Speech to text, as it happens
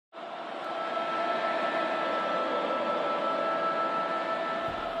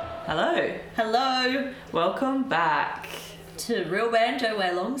Hello. Hello Welcome back. to Real Banjo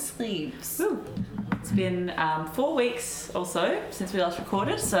Wear Long Sleeves. Woo. It's been 4 weeks or so since we last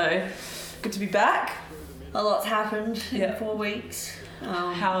recorded, so good to be back. A lot's happened in Yeah. 4 weeks.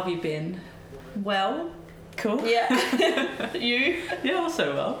 How have you been? Well, Cool. yeah. You? Yeah,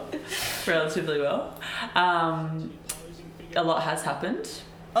 also well. Relatively well. A lot has happened.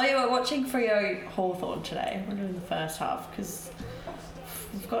 Oh, you were watching Freo Hawthorn today. We're doing the first half because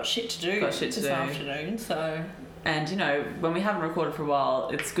we've got shit to do this afternoon, so... And, you know, when we haven't recorded for a while,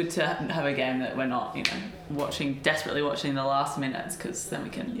 it's good to have a game that we're not, you know, desperately watching the last minutes, because then we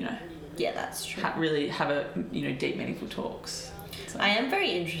can, you know... Yeah, that's true. Really have a, you know, deep, meaningful talks. So. I am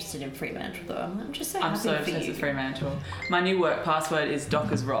very interested in Fremantle, though. I'm just so happy for you. I'm so obsessed with Fremantle. My new work password is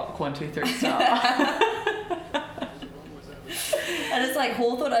Dockers Rock 123 star. And it's like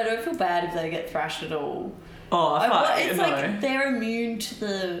Hawthorn, I don't feel bad if they get thrashed at all. Oh, it's like they're immune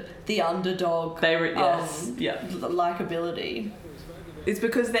to the underdog likability. It's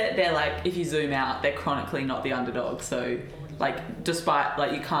because they're like, if you zoom out, they're chronically not the underdog. So like, despite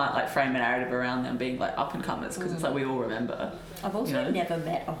like, you can't like frame a narrative around them being like up and comers, because it's like we all remember. I've also never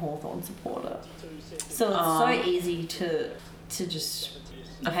met a Hawthorn supporter, so it's so easy to just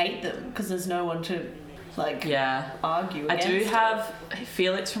hate them because there's no one to argue against. I do have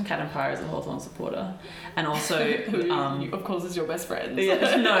Felix from Cat Empire as a Hawthorn supporter, and also who of course is your best friend.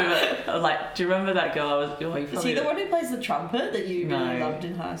 Yeah, no, but like, do you remember that girl? Is he the one who plays the trumpet that you really loved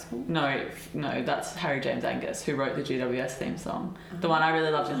in high school? No, that's Harry James Angus, who wrote the GWS theme song. The one I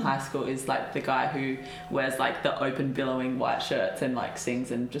really loved in high school is like the guy who wears like the open billowing white shirts and like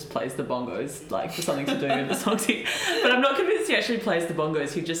sings and just plays the bongos like for something to do in the song. But I'm not convinced he actually plays the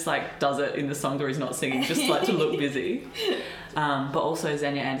bongos. He just like does it in the song where he's not singing, just like to look busy. But also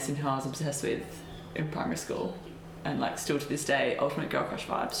Xenia Anderson, who I was obsessed with in primary school, and like still to this day, ultimate girl crush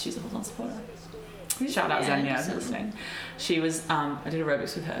vibes. She's a Hawthorn supporter. Shout out Xenia if you're listening. She was, I did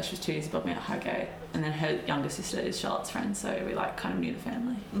aerobics with her. She was 2 years above me at Highgate, and then her younger sister is Charlotte's friend, so we like kind of knew the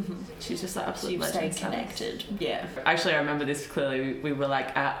family. Mm-hmm. She's just like absolute legend. Stay connected. Yeah. Actually, I remember this clearly. We were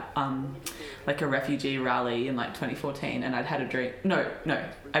like at like a refugee rally in like 2014, and I'd had a dream. No,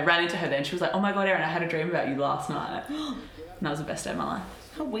 I ran into her then. She was like, "Oh my god, Erin, I had a dream about you last night," and that was the best day of my life.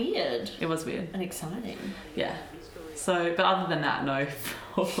 How weird. It was weird and exciting. Yeah. So, but other than that, no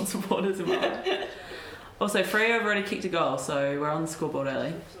Hawthorn supporters in my life. Also, Freo have already kicked a goal, so we're on the scoreboard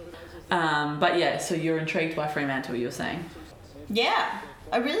early. But yeah, so you're intrigued by Fremantle, you were saying? Yeah.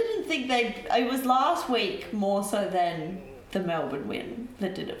 I really didn't think it was last week more so than the Melbourne win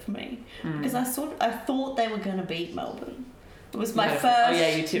that did it for me. Because I thought they were going to beat Melbourne. It was my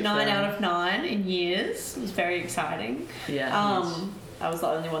first 9 out of 9 in years. It was very exciting. Yeah. I was the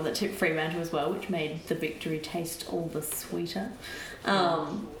only one that tipped Fremantle as well, which made the victory taste all the sweeter.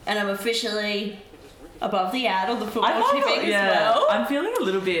 And I'm officially above the ad on the football tipping as well. I'm feeling a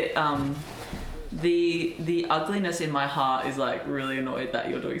little bit the ugliness in my heart is like really annoyed that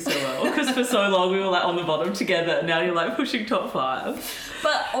you're doing so well, because for so long we were like on the bottom together, and now you're like pushing top 5.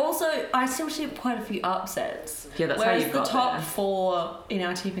 But also I still tip quite a few upsets. Yeah, that's whereas how you got the top there. 4 in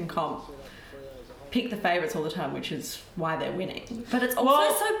our tipping comp pick the favourites all the time, which is why they're winning. But it's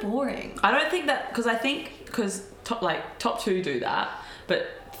also so boring. I don't think that, because top 2 do that, but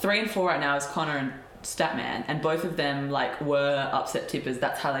 3 and 4 right now is Connor and Statman, and both of them like were upset tippers.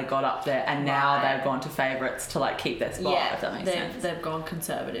 That's how they got up there, and now they've gone to favourites to like keep their spot. If that makes sense. They've gone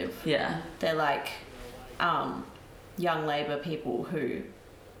conservative. Yeah, they're like young Labor people who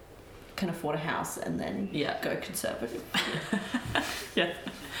can afford a house and then go conservative. Yeah.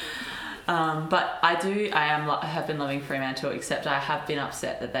 But I have been loving Fremantle, except I have been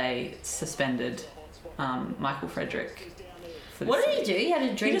upset that they suspended Michael Frederick. What did he do? He had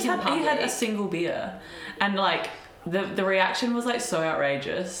a drink in public. He had a single beer, and like the reaction was like so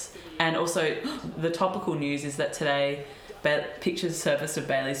outrageous. And also the topical news is that today pictures surfaced of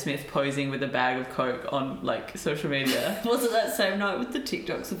Bailey Smith posing with a bag of Coke on like social media. Was it that same night with the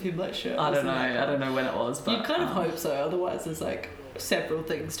TikToks of him like shirt? I don't know when it was, but you kind of hope so. Otherwise, there's like several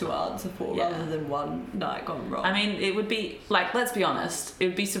things to answer for rather than one night gone wrong. I mean, it would be like, let's be honest, it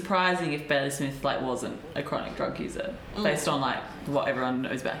would be surprising if Bailey Smith like wasn't a chronic drug user based on like what everyone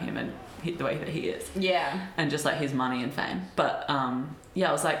knows about him and the way that he is. Yeah. And just like his money and fame. But I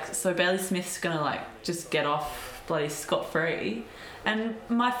was like, so Bailey Smith's gonna like just get off bloody scot-free, and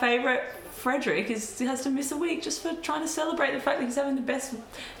my favourite Frederick has to miss a week just for trying to celebrate the fact that he's having the best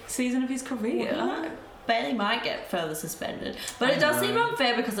season of his career. Well, Bailey might get further suspended, but it does seem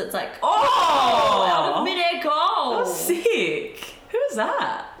unfair because it's like out of mid-air goal. That's sick. Who is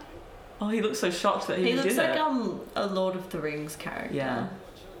that? Oh, he looks so shocked that he did it. He looks like a Lord of the Rings character. Yeah.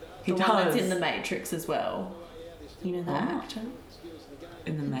 He the does. one that's in The Matrix as well. You know that What? actor?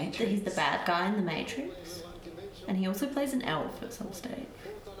 In The Matrix. He's the bad guy in The Matrix. And he also plays an elf at some stage.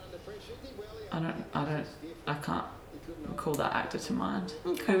 I can't call that actor to mind.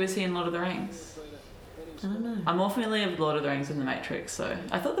 Okay. Who is he in Lord of the Rings? I don't know. I'm more familiar with Lord of the Rings than The Matrix, so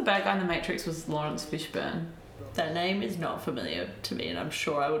I thought the bad guy in The Matrix was Lawrence Fishburne. That name is not familiar to me, and I'm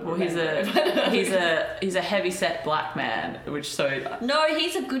sure I would. Well, remember he's a heavy set black man, No,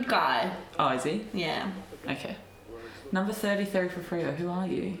 he's a good guy. Oh, is he? Yeah. Okay. Number 33 for Freo. Who are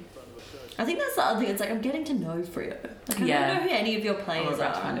you? I think that's the other thing. It's like I'm getting to know Freo. Like I Yeah. don't know who any of your Oh, players we're about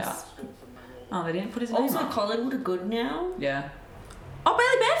are. to find out. Oh, they didn't put his name Also, up. Collingwood are good now. Yeah. Oh,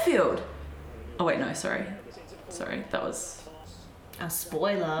 Bailey Banfield. Oh wait, no, sorry, that was A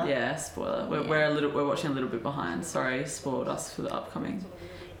spoiler. yeah. Spoiler. We're watching a little bit behind. Sorry, spoiled us for the upcoming.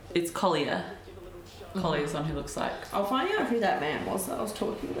 It's Collier. Collier's one who looks like. I'll find out who that man was that I was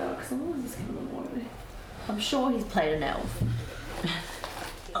talking about because I'm sure he's played an elf.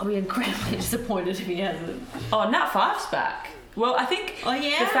 I'll be incredibly disappointed if he hasn't. Oh, Nat 5's back. Well, I think Oh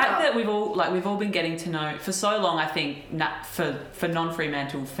yeah. the fact that we've all been getting to know for so long. I think for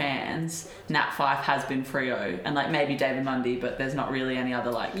non-Fremantle fans, Nat 5 has been Freo, and like maybe David Mundy, but there's not really any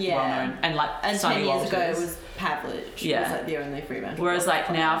other like well-known and Sonny 10 years ago it Walters. was Pavlich. Yeah. Was like the only Fremantle. Whereas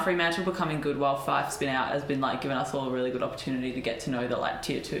like now Fremantle becoming good while Fife's been out has been like giving us all a really good opportunity to get to know the like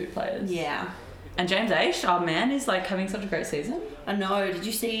tier 2 players. Yeah. And James Aish, our man, is like having such a great season. I know. Did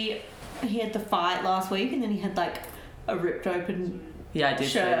you see? He had the fight last week, and then he had like a ripped open Yeah, I did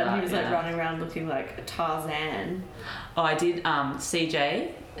see shirt, that. and he was like yeah. running around looking like Tarzan. Oh, I did.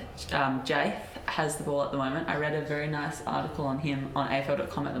 CJ, Jay has the ball at the moment. I read a very nice article on him on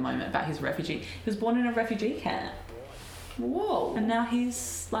AFL.com at the moment about his refugee. He was born in a refugee camp, Whoa. and now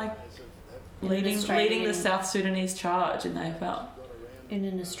he's like leading the South Sudanese charge in the AFL. In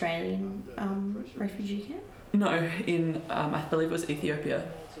an Australian refugee camp. No, in I believe it was Ethiopia.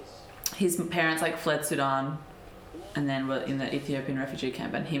 His parents like fled Sudan, and then were in the Ethiopian refugee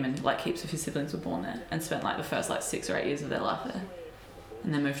camp, and him and like heaps of his siblings were born there and spent like the first like 6 or 8 years of their life there,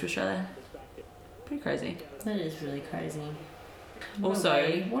 and then moved to Australia. Pretty crazy. That is really crazy.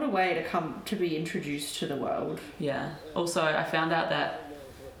 Also, what a way to come to be introduced to the world. yeah. Also, I found out that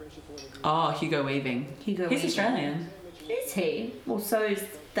Hugo Weaving. He's Australian. Is he? Well, so is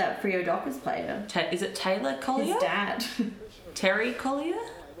that Freo Dockers player. Is it Taylor Collier? His dad. Terry Collier?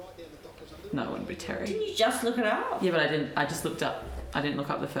 No, it wouldn't be Terry. Didn't you just look it up? Yeah, but I didn't. I just looked up. I didn't look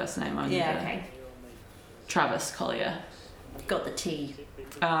up the first name. Only Yeah, the okay. Travis Collier. Got the T.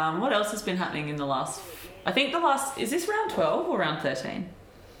 What else has been happening in the last? I think is this round 12 or round 13?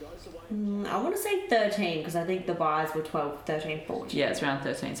 I want to say 13 because I think the buys were 12, 13, 14. Yeah, it's round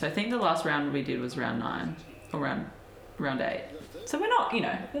 13. So I think the last round we did was round 9 or round 8. So we're not,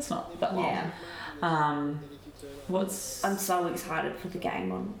 it's not that long. Yeah. I'm so excited for the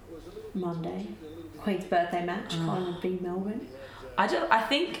game on Monday. Queen's birthday match, Collingwood v Melbourne. I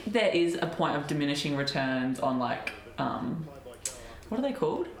think there is a point of diminishing returns on like, what are they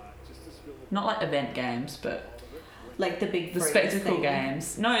called? Not like event games, but Like the big the spectacle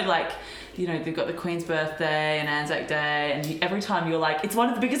games. No, like, they've got the Queen's birthday and Anzac Day, and every time you're like, it's one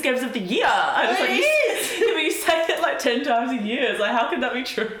of the biggest games of the year. And it's like, is! But you say it like 10 times a year. It's like, how can that be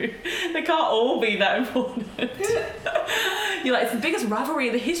true? They can't all be that important. You're like, it's the biggest rivalry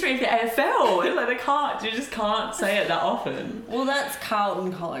in the history of the AFL. It's like, you just can't say it that often. Well, that's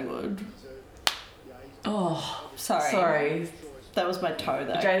Carlton Collingwood. Oh, Sorry. That was my toe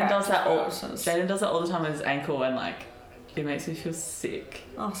that Jaden does that all. process. Jaden does that all the time with his ankle, and like, it makes me feel sick.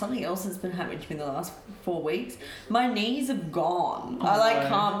 Oh, something else has been happening to me in the last 4 weeks. My knees have gone. Oh, I no.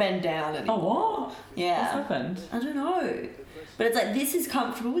 can't bend down anymore. Oh, what? Yeah. What's happened? I don't know. But it's like, this is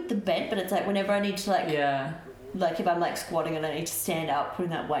comfortable with the bed, but it's like whenever I need to Yeah. like if I'm like squatting and I need to stand up,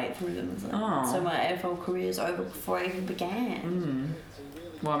 putting that weight through them. It's like, Oh. So my AFL career is over before I even began.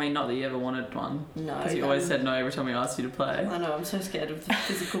 Well, I mean, not that you ever wanted one. No. Because you always said no every time we asked you to play. I know, I'm so scared of the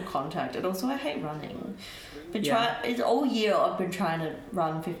physical contact. And also I hate running. Yeah. It's all year I've been trying to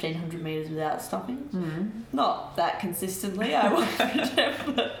run 1,500 metres without stopping. Not that consistently, I won't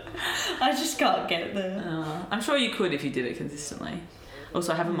pretend, but I just can't get there. I'm sure you could if you did it consistently.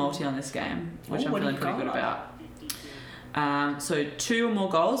 Also, I have a multi on this game, which I'm what do feeling you pretty good got? about. So 2 or more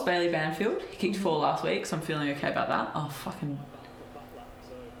goals, Bailey Banfield. He kicked 4 last week, so I'm feeling okay about that. Oh, fucking...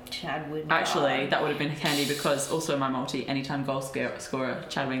 Chad Wingard. Actually, that would have been handy because also my multi, anytime goal scorer,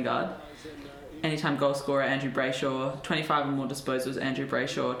 Chad Wingard. Anytime goal scorer, Andrew Brayshaw. 25 or more disposals, Andrew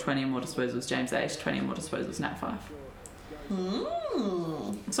Brayshaw. 20 or more disposals, James Aish. 20 or more disposals, Nat 5.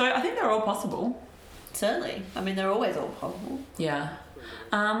 So I think they're all possible. Certainly. I mean, they're always all possible. Yeah.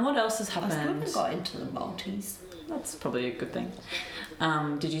 What else has I still happened? haven't got into the multis. That's probably a good thing.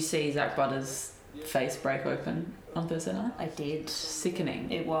 Did you see Zach Butters' face break open on Thursday night? I did.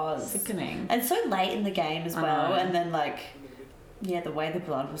 Sickening. It was. Sickening. And so late in the game as I well. know. And then, like, yeah, the way the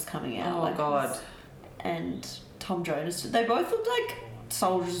blood was coming out. Oh, like, God. And Tom Jonas, they both looked like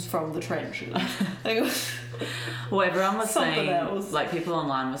soldiers from the trenches. Like, Well, everyone was Something saying, else. like, people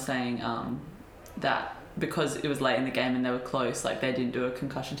online were saying that because it was late in the game and they were close, like, they didn't do a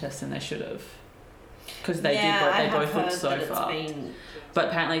concussion test and they should have. Because they I did, have they both looked heard so that it's far. been- But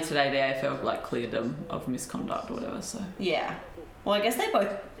apparently today the AFL like cleared them of misconduct or whatever. So Yeah. Well, I guess they both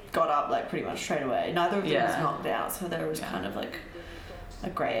got up like pretty much straight away. Neither of them was Yeah. knocked out, so there was Yeah. kind of like a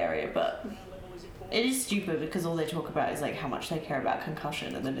grey area. But it is stupid because all they talk about is like how much they care about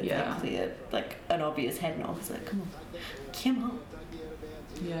concussion, and then it's Yeah. like clear, like an obvious head knock. It's like, come on.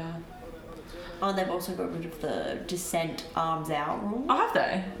 yeah. Oh, and they've also got rid of the descent arms out rule. Oh, have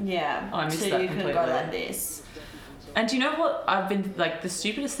they? Yeah. Oh, I missed so that you can go completely. like this. And do you know what I've been like? The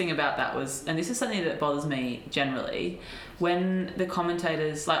stupidest thing about that was, and this is something that bothers me generally, when the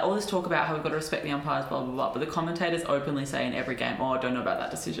commentators like all this talk about how we've got to respect the umpires, blah blah blah, but the commentators openly say in every game, "Oh, I don't know about that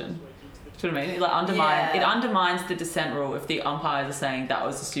decision." Do you know what I mean? It, like Yeah. It undermines the dissent rule if the umpires are saying that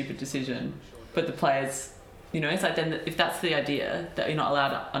was a stupid decision, but the players, you know, it's like then if that's the idea that you're not allowed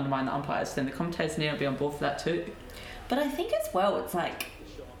to undermine the umpires, then the commentators need to be on board for that too. But I think as well, it's like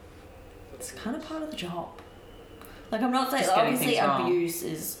it's kind of part of the job. Like I'm not saying Just getting obviously things wrong. abuse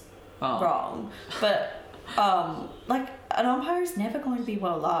is Oh. wrong, but like an umpire is never going to be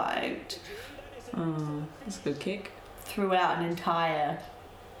well liked Oh, that's a good kick. throughout an entire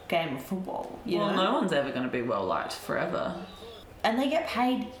game of football. You Well, know, no one's ever going to be well liked forever. and they get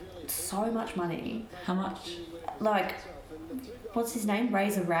paid so much money. How much? Like, what's his name?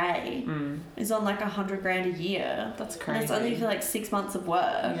 Razor Ray is on like $100,000 a year. That's And crazy. that's only for like 6 months of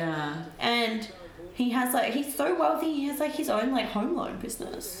work. Yeah. And he has like he's so wealthy. He has like his own like home loan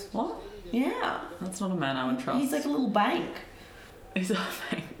business. What? Yeah. That's not a man I would trust. He's like a little bank. He's a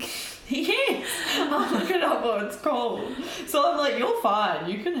fake. He is. I'll look it up what it's called. So I'm like, you're fine.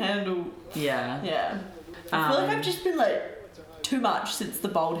 You can handle. Yeah. Yeah. I feel like Um, I've just been like too much since the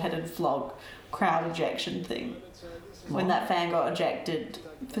bald-headed flog crowd ejection thing. When What? that fan got ejected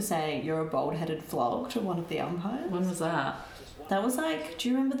for saying you're a bald-headed flog to one of the umpires. When was that? That was like, do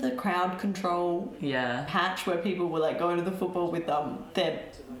you remember the crowd control Yeah. patch where people were like going to the football with their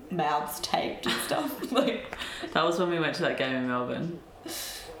mouths taped and stuff? Like, That was when we went to that game in Melbourne.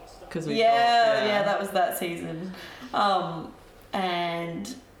 Because we yeah, that was that season.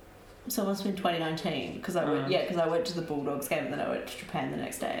 And so it must have been 2019 because I went, because I went to the Bulldogs game and then I went to Japan the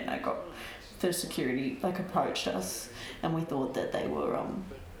next day and I got the security like approached us and we thought that they were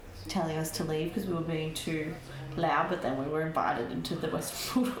telling us to leave because we were being too loud, but then we were invited into the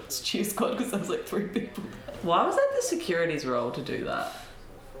Western Bulldogs cheer squad because there was like 3 people. Why was that the security's role to do that?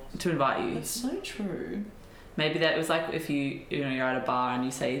 To invite you? It's so true. Maybe that was like if you're at a bar and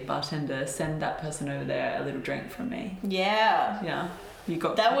you say, bartender, send that person over there a little drink from me. Yeah. Yeah. You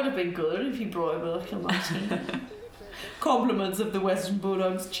got That would have been good if you brought over like a martini. Compliments of the Western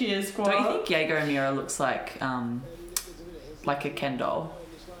Bulldogs cheer squad. Don't you think Jaeger O'Meara looks like a Ken doll?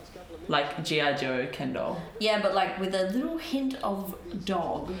 Like G.I. Joe Ken doll. Yeah, but like with a little hint of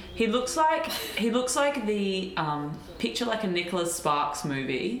dog. He looks like the picture like a Nicholas Sparks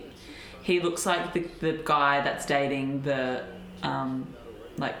movie. He looks like the guy that's dating the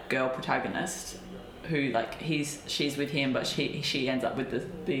like girl protagonist who like she's with him but she ends up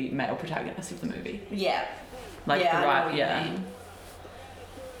with the male protagonist of the movie. Yeah. Like yeah, the I know right what you yeah. mean.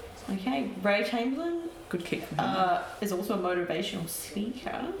 Okay, Ray Chamberlain Good kick from him. is also a motivational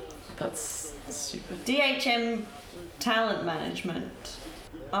speaker. That's stupid. DHM Talent Management.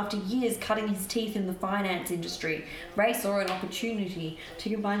 After years cutting his teeth in the finance industry, Ray saw an opportunity to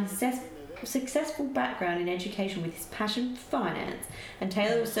combine his successful background in education with his passion for finance and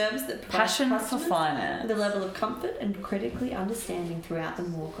tailor a service that provides Passion for customers finance. with a level of comfort and critically understanding throughout the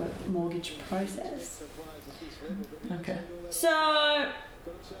mortgage process. Okay. So,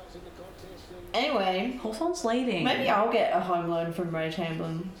 anyway, Hawthorne's leading. maybe I'll get a home loan from Ray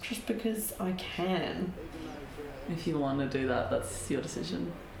Chamberlain just because I can. If you want to do that, that's your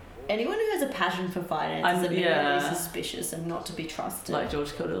decision. Anyone who has a passion for finance is immediately yeah. suspicious and not to be trusted. Like George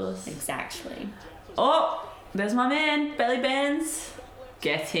Codillis. Exactly. Oh, there's my man, Belly Benz.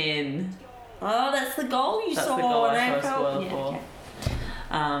 Get in. Oh, that's the goal you That's saw. the goal I and saw a spoiler yeah, for.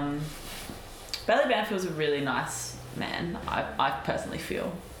 okay. Belly Banfield's a really nice man, I personally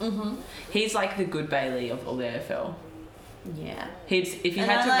feel. Mm-hmm. He's like the good Bailey of all the AFL. Yeah. If he And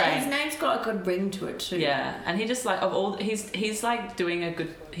had to rank, his name's got a good ring to it too. yeah, and he just like of all he's like doing a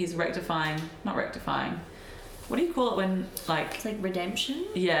good. He's not rectifying. What do you call it when like? It's like redemption.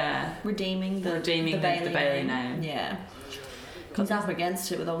 Yeah. Redeeming the Bailey name. Yeah. Comes up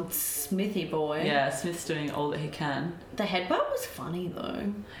against it with old Smithy boy. Yeah, Smith's doing all that he can. The headbutt was funny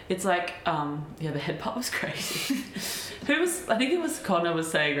though. It's like, the headbutt was crazy. I think it was Connor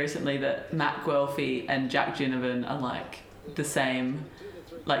was saying recently that Matt Guelphy and Jack Ginnivan are like the same,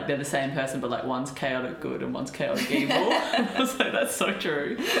 like they're the same person, but like one's chaotic good and one's chaotic evil. I was like, that's so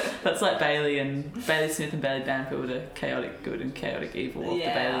true. That's like Bailey Smith and Bailey Banfield are chaotic good and chaotic evil of the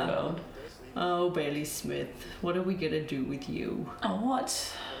Bailey world. Oh, Bailey Smith, what are we gonna do with you? Oh,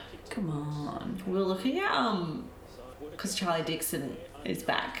 what? Come on. We're looking at because Charlie Dixon is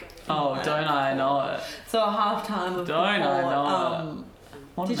back. Oh, don't I know it? So a halftime of Don't I know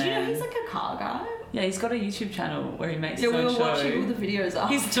it? Did you know he's like a car guy? Yeah, he's got a YouTube channel where he makes his own we were show. watching all the videos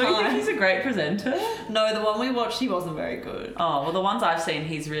after. Do you think he's a great presenter? No, the one we watched, he wasn't very good. Oh, well, the ones I've seen,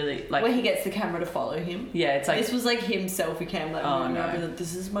 he's really, like... Where he gets the camera to follow him. Yeah, it's like... This was like him selfie cam, like, oh, no. like,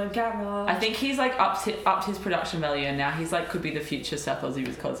 this is my camera. I think he's, like, upped his production value, and now he's, like, could be the future South Aussie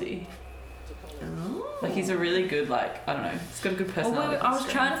with Cozzy. Oh. Like, he's a really good, like, I don't know, he's got a good personality. I was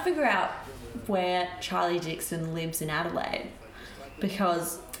trying to figure out where Charlie Dixon lives in Adelaide,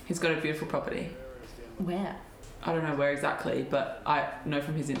 because... He's got a beautiful property. Where? I don't know where exactly, but I know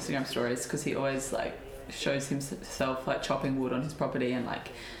from his Instagram stories because he always like shows himself like chopping wood on his property and like,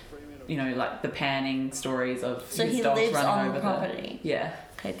 you know, like the panning stories of so his he dogs lives running on over the property. Yeah.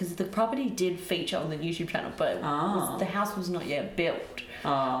 Okay, because the property did feature on the YouTube channel, but the house was not yet built.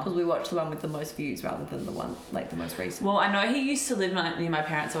 Because we watched the one with the most views rather than the one like the most recent. Well, I know he used to live near my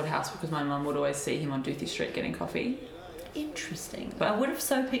parents' old house because my mum would always see him on Doothie Street getting coffee. Interesting. But I would have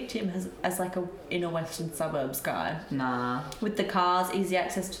so picked him as like a inner western suburbs guy. Nah. With the cars, easy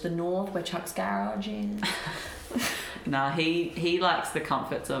access to the north where Chuck's garage is. Nah, he likes the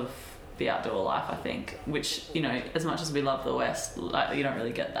comforts of the outdoor life, I think. Which, you know, as much as we love the West, like you don't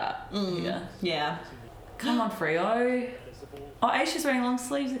really get that. Yeah. Come on, Freo. Oh, Aisha's wearing long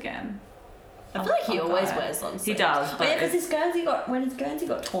sleeves again. I feel like he always wears long sleeves. He does, but yeah, because when his Guernsey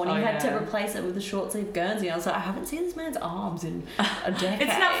got torn, he had to replace it with a short sleeve Guernsey. I was like, I haven't seen this man's arms in a decade.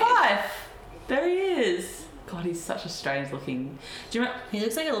 It's Nat 5. There he is. God, he's such a strange looking. Do you remember? He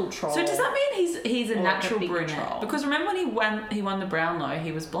looks like a little troll. So does that mean he's a natural like a brunette? troll. Because remember when he won the Brownlow,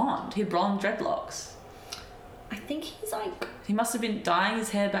 he was blonde. He had blonde dreadlocks. I think he's like. He must have been dyeing his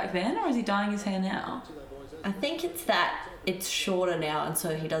hair back then, or is he dyeing his hair now? I think it's that it's shorter now, and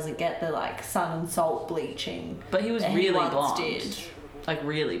so he doesn't get the like sun and salt bleaching. But he was really blonde. Did. Like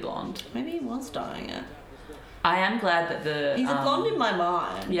really blonde. Maybe he was dyeing it. I am glad that he's a blonde in my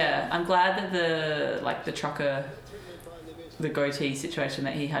mind. Yeah, I'm glad that the trucker, the goatee situation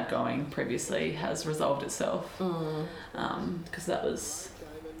that he had going previously has resolved itself. Because that was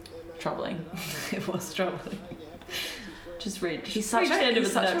troubling. It was troubling. He's such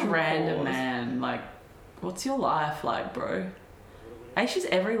a random man. Like, what's your life like, bro? Aisha's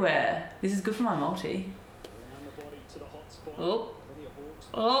everywhere. This is good for my multi. Oh.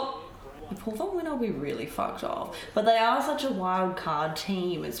 If Hawthorn win, I'll be really fucked off. But they are such a wild card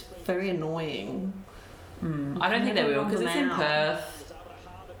team. It's very annoying. I don't think they will because it's in Perth.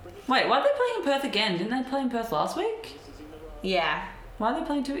 Wait, why are they playing in Perth again? Didn't they play in Perth last week? Yeah. Why are they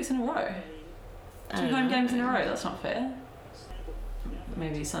playing 2 weeks in a row? 2 home games in a row. That's not fair.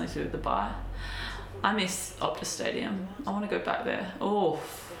 Maybe something to do with the bye. I miss Optus Stadium. I want to go back there. Oh.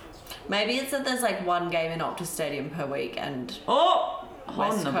 Maybe it's that there's like one game in Optus Stadium per week and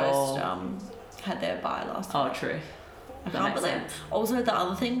West Coast had their bye last week. Oh, true. I can't believe. Also, the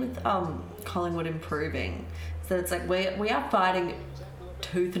other thing with Collingwood improving is that it's like we are fighting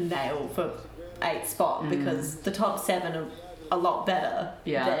tooth and nail for 8th spot because the top 7 are a lot better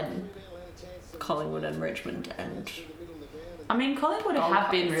than Collingwood and Richmond and. I mean, Collingwood have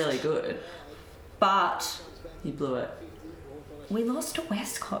been really good, but you blew it. We lost to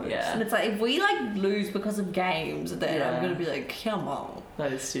West Coast. Yeah. And it's like, if we like lose because of games, then I'm going to be like, come on.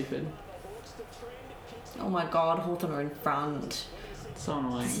 That is stupid. Oh my God, Hawthorn are in front. So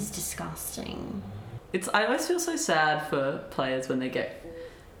annoying. This is disgusting. I always feel so sad for players when they get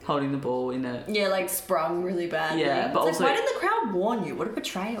holding the ball in a... Yeah, like sprung really badly. Yeah, but it's also... like, why didn't the crowd warn you? What a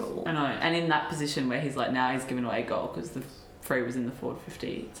betrayal. I know. And in that position where he's like, now he's given away a goal because the free was in the forward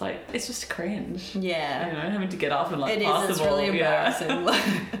 50. It's like, it's just cringe. Yeah. You know, having to get up and like pass the ball. It's really embarrassing.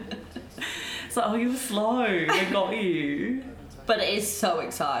 It's like, oh, you were slow. They got you. But it is so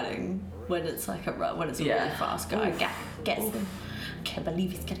exciting when it's like a really fast guy. Gets them. I can't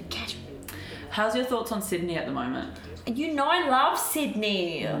believe he's going to catch me. How's your thoughts on Sydney at the moment? You know I love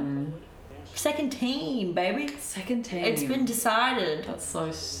Sydney. Second team, baby. Second team. It's been decided. That's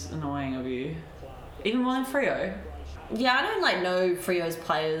so annoying of you. Even more than Freo. Yeah, I don't like know Freo's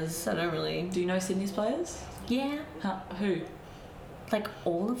players. I don't really. Do you know Sydney's players? Yeah. Who? Like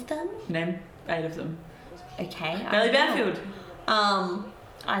all of them? Name 8 of them. Okay. Bailey Banfield.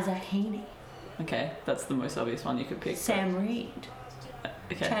 Isaac Heaney. Okay, that's the most obvious one you could pick. Sam Reid.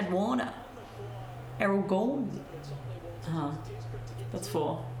 Okay. Chad Warner. Errol Gordon. That's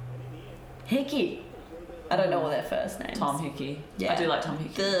 4. Hickey. I don't know all their first names. Tom Hickey. Yeah. I do like Tom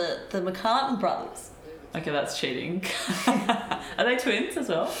Hickey. The McCartan brothers. Okay, that's cheating. Are they twins as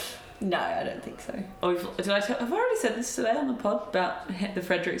well? No, I don't think so. Oh, have I already said this today on the pod about the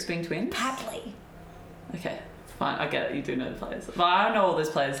Fredericks being twins? Papley. Okay, fine. I get it. You do know the players. But I know all those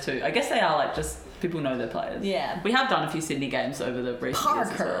players too. I guess they are like just people know their players. Yeah. We have done a few Sydney games over the recent years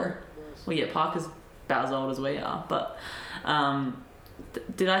as well. Parker. Well, yeah, Parker's about as old as we are. But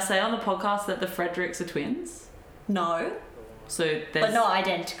did I say on the podcast that the Fredericks are twins? No. So there's... But not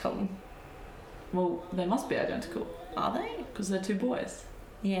identical. Well, they must be identical. Are they? Because they're 2 boys.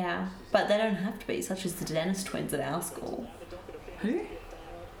 Yeah. But they don't have to be, such as the Dennis twins at our school. Who?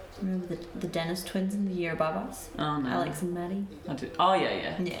 Remember the Dennis twins in the year above us? Oh, no. Alex and Maddie? I do. Oh,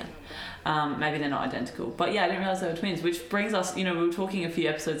 yeah. Yeah. Maybe they're not identical. But yeah, I didn't realise they were twins, which brings us, we were talking a few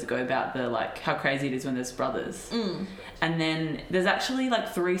episodes ago about the, like, how crazy it is when there's brothers. And then there's actually, like,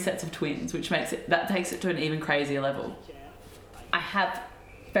 3 sets of twins, which takes it to an even crazier level. I have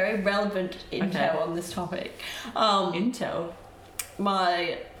very relevant intel on this topic. Intel?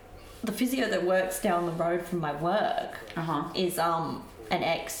 The physio that works down the road from my work is he's an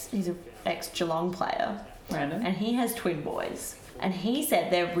ex Geelong player. Random. And he has twin boys. And he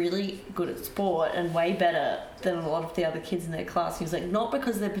said they're really good at sport and way better than a lot of the other kids in their class. He was like, not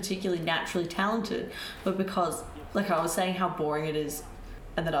because they're particularly naturally talented, but because, like I was saying, how boring it is.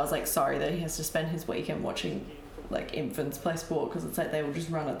 And then I was like, sorry that he has to spend his weekend watching like infants play sport because it's like they will just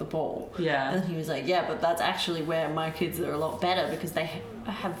run at the ball. Yeah. And he was like, yeah, but that's actually where my kids are a lot better because they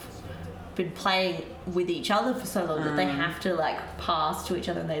have been playing with each other for so long that they have to like pass to each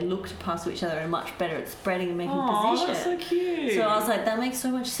other and they look to pass to each other and much better at spreading and making position. That's so cute. So I was like, that makes so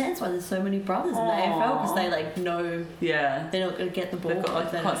much sense why there's so many brothers in the AFL because they like know they're not going to get the ball. They've got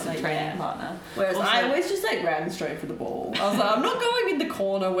like a constant training partner. Whereas also, I always just like ran straight for the ball. I was like, I'm not going in the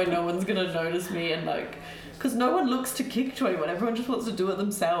corner where no one's going to notice me and like... Because no one looks to kick to anyone. Everyone just wants to do it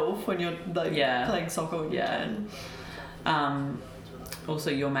themselves when you're like playing soccer with your 10.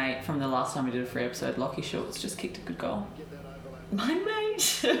 Also, your mate from the last time we did a free episode, Lockie Schultz, just kicked a good goal. My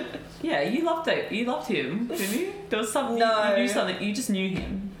mate? Yeah, you loved it. You loved him, didn't you? There was something. No. You knew something. You just knew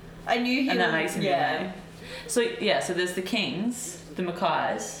him. I knew him. And that makes him your mate. So there's the Kings, the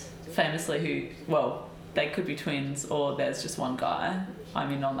Mackays, famously who, well, they could be twins or there's just one guy. I'm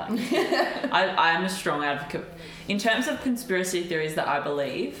in on that. I am a strong advocate. In terms of conspiracy theories that I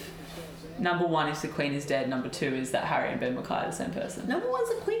believe, number 1 is the Queen is dead. Number 2 is that Harry and Ben Mackay are the same person. Number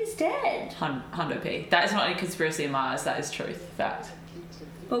 1's the Queen is dead. Hundo P. That is not a conspiracy in my eyes. That is truth. Fact.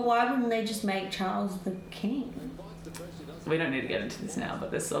 But why wouldn't they just make Charles the king? We don't need to get into this now, but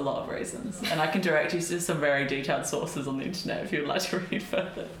there's a lot of reasons. And I can direct you to some very detailed sources on the internet if you would like to read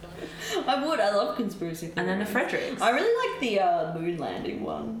further. I would. I love conspiracy theories. And then the Fredericks. I really like the moon landing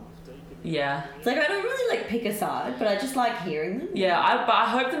one. Yeah. It's like I don't really like pick a side, but I just like hearing them. Yeah, but I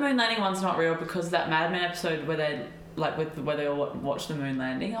hope the moon landing one's not real because that Mad Men episode where they where they all watched the moon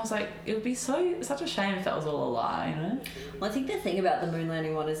landing, I was like, it would be such a shame if that was all a lie, you know? Well, I think the thing about the moon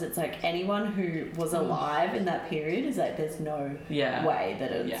landing one is it's like anyone who was alive in that period is like there's no way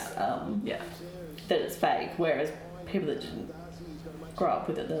that it's that it's fake. Whereas people that didn't grow up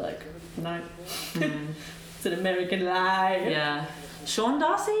with it, they're like, no, it's an American lie. Yeah. Sean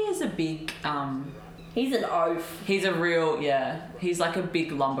Darcy is a big he's an oaf. He's a real he's like a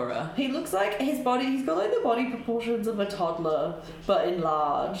big lumberer. He looks like his body, he's got like the body proportions of a toddler but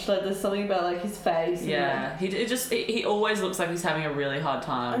enlarged. Like there's something about like his face. Yeah. He always looks like he's having a really hard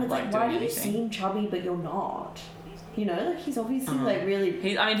time and it's like doing why do anything. you seem chubby but you're not? You know, like he's obviously like really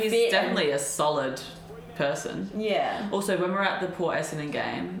he's definitely a solid person. Yeah. Also, when we're at the Port Essendon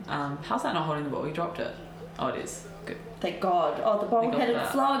game, how's that not holding the ball? He dropped it. Oh, it is. Good. Thank God. Oh, the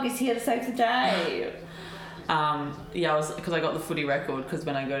bald-headed slug is here to save the day. Because I got the footy record because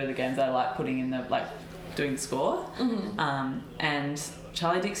when I go to the games I like putting in doing the score. And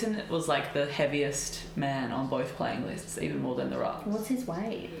Charlie Dixon was like the heaviest man on both playing lists, even more than the ruck. What's his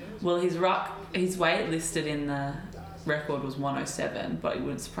weight? Well, his weight listed in the record was 107, but it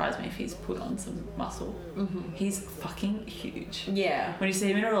wouldn't surprise me if he's put on some muscle. Mm-hmm. He's fucking huge. Yeah. When you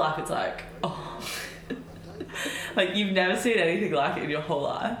see him in real life, it's like, oh. Like, you've never seen anything like it in your whole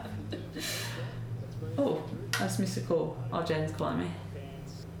life. Oh, I just missed a call. Oh, Jen's calling me.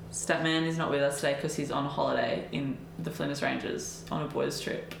 Statman is not with us today because he's on holiday in the Flinders Ranges on a boys'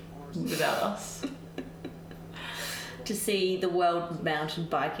 trip without us. To see the World Mountain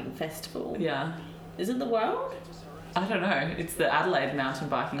Biking Festival. Yeah. Is it the World? I don't know. It's the Adelaide Mountain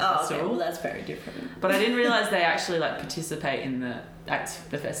Biking Festival. Okay. Well, that's very different. But I didn't realise they actually like participate in the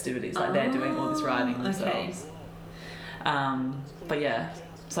festivities. Like they're doing all this riding themselves. Okay. But yeah,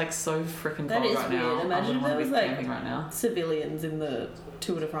 it's like so freaking That cold is right weird. now. Imagine if I there wouldn't was wanna be like camping right now. civilians in the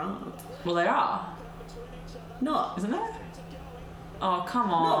Tour de France. Well, they are, Not. isn't there? Oh,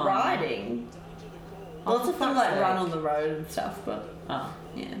 come on. Not riding. Oh, Lots for of them fuck's like sake. run on the road and stuff, but Oh.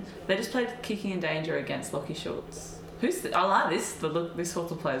 yeah. They just played Kicking in Danger against Lockie Schultz. I like this. This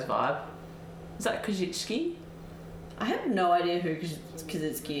sort of player's vibe. Is that Kozicki? I have no idea who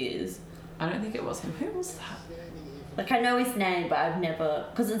Kaczynski is. I don't think it was him. Who was that? Like, I know his name, but I've never...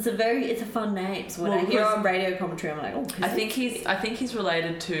 Because it's a fun name. So when Well, I hear because- on radio commentary, I'm like, oh, I think he's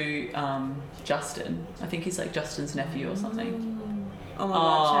related to Justin. I think he's like Justin's nephew or something. Oh my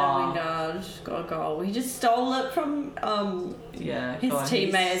god, Chad Wingard got a goal. He just stole it from Yeah. his God, teammate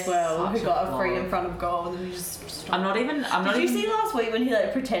he's as well, who such got a free bloke. in front of goal, and then he just stole I'm not it. even. Did you see last week when he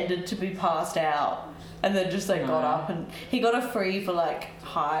like pretended to be passed out and then just like got No. up and he got a free for like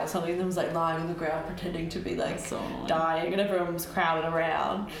high or something, and then was like lying on the ground pretending to be like That's so annoying. dying, and everyone was crowded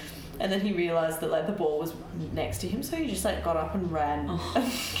around. And then he realised that like the ball was next to him, so he just like got up and ran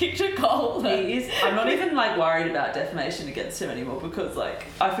and kicked a goal. I'm not even like worried about defamation against him anymore because like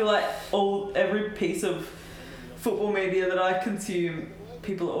I feel like every piece of football media that I consume,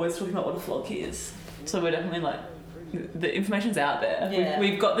 people are always talking about what a flog he is. So we're definitely like the information's out there. Yeah.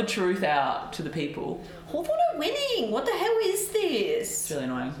 We've got the truth out to the people. Hawthorn are winning. What the hell is this? It's really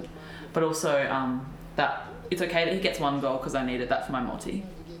annoying, but also that it's okay that he gets one goal because I needed that for my multi.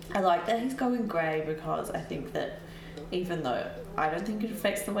 I like that he's going grey because I think that even though I don't think it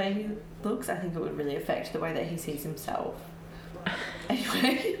affects the way he looks, I think it would really affect the way that he sees himself.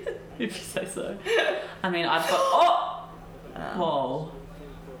 Anyway. If you say so. I mean, I've got... Whoa.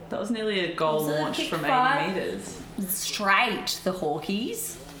 That was nearly a goal Was it a launched kick from 80 five? metres. Straight, the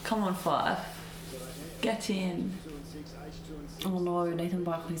Hawkies. Come on, Fife. Get in. Oh no, Nathan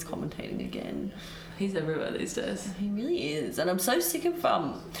Buckley's commentating again. He's everywhere these days. He really is. And I'm so sick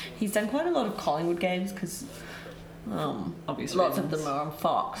of... he's done quite a lot of Collingwood games because... Obvious lots of reasons. them are on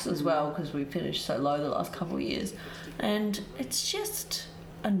Fox as well because we finished so low the last couple of years, and it's just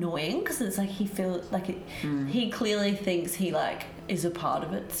annoying because it's like he feels like he clearly thinks he like is a part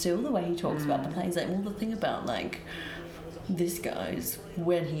of it still, the way he talks about the players. Like, well, the thing about like this guy's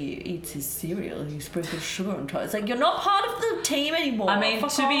when he eats his cereal he sprinkles sugar on top. It's like, you're not part of the team anymore. I mean,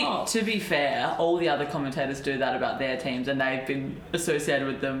 Fuck off. to be fair, all the other commentators do that about their teams, and they've been associated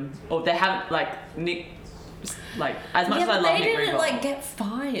with them, or they haven't like Nick. Like, as much as I love they Nick didn't Reebok. like get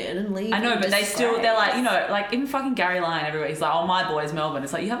fired and leave. I know, in but they still, they're like, you disgrace. know, like even fucking Gary Lyon everywhere, he's like, oh, my boy's Melbourne.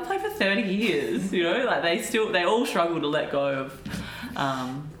 It's like, you haven't played for 30 years, you know? Like, they all struggle to let go of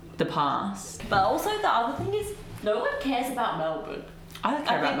the past. But also the other thing is, no one cares about Melbourne. I don't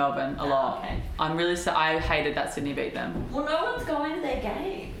care about Melbourne a lot. Okay. I'm really, I hated that Sydney beat them. Well, no one's going to their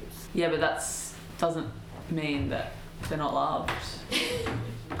games. Yeah, but doesn't mean that they're not loved.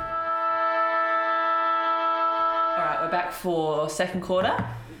 Alright, we're back for second quarter.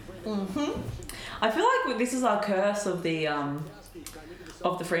 I feel like this is our curse of the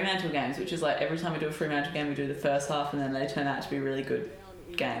Fremantle games, which is like every time we do a Fremantle game, we do the first half and then they turn out to be really good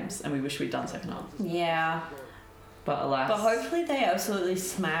games, and we wish we'd done second half. Yeah. But alas. But hopefully they absolutely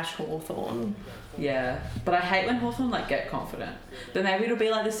smash Hawthorn. Yeah, but I hate when Hawthorn like get confident. But maybe it'll be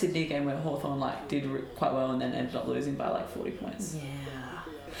like the Sydney game where Hawthorn like did quite well and then ended up losing by like 40 points.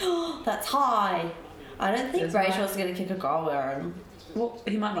 Yeah. That's high. I don't think Rachel's going to kick a goal, Aaron. Well,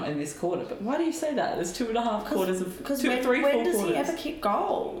 he might not in this quarter, but why do you say that? There's 2.5 quarters of... Because when when does he ever kick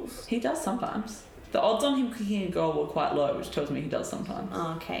goals? He does sometimes. The odds on him kicking a goal were quite low, which tells me he does sometimes.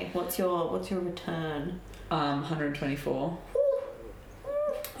 Oh, okay. What's your return? 124.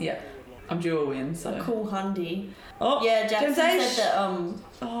 Yeah. I'm due a win, so... A cool hundy. Oh, Yeah, Jackson James said H.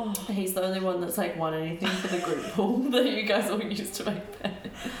 that he's the only one that's like won anything for the group pool that you guys all used to make bet.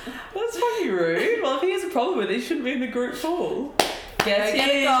 That's fucking rude. Well, if he has a problem with it, he shouldn't be in the group pool. Get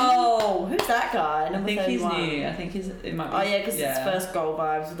a goal! Who's that guy? I Number think 31. he's new. I think it might be... Oh yeah, because it's first goal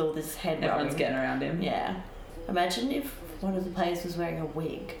vibes with all this head Everyone's rubbing. getting around him. Yeah. Imagine if one of the players was wearing a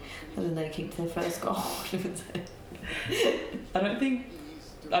wig, and then they kicked their first goal. I don't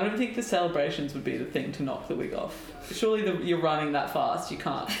think the celebrations would be the thing to knock the wig off. Surely you're running that fast, you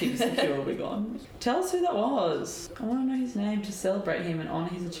can't keep a secure wig on. Tell us who that was. I want to know his name to celebrate him and honour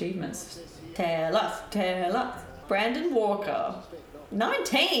his achievements. Tell us. Brandon Walker.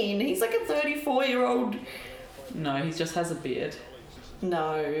 19? He's like a 34-year-old. No, he just has a beard.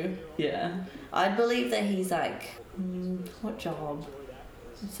 No. Yeah. I'd believe that he's like, what job?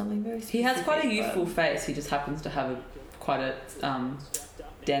 Something very specific. He has quite a youthful face, he just happens to have quite a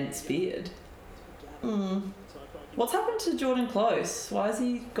dense beard. What's happened to Jordan Close? Why has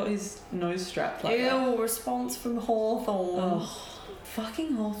he got his nose strapped like that? Response from Hawthorn. Oh,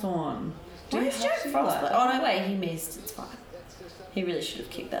 fucking Hawthorn. Where's Jack Frost? Oh no, wait, he missed. It's fine. He really should have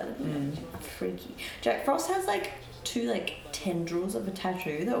kicked that. Freaky. Jack Frost has like 2 tendrils of a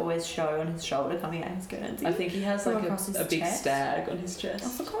tattoo that always show on his shoulder coming out his Guernsey. I think he has like a big stag on his chest. Oh,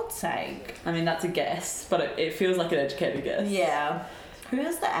 for God's sake. I mean, that's a guess, but it feels like an educated guess. Yeah. Who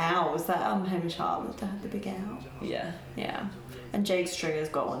has the owl? Was that Hamish Harwood that had the big owl? Yeah. Yeah. And Jake Stringer's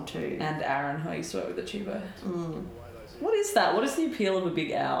got one too. And Aaron, who I used to work with at Tubo. What is that? What is the appeal of a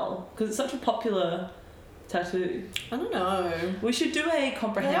big owl? Because it's such a popular tattoo. I don't know. We should do a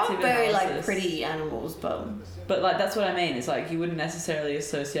comprehensive They are very analysis. pretty animals, but that's what I mean. It's like you wouldn't necessarily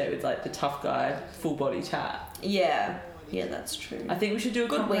associate with the tough guy full body tat. yeah, that's true. I think we should do a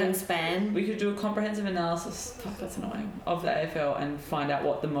good wingspan. We could do a comprehensive analysis. Fuck, that's annoying. Of the AFL and find out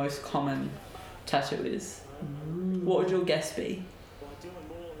what the most common tattoo is. What would your guess be?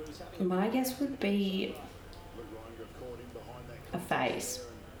 My guess would be a face.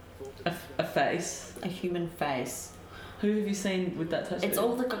 A face. A human face. Who have you seen with that tattoo? It's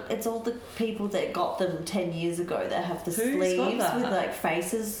all the people that got them 10 years ago that have the sleeves with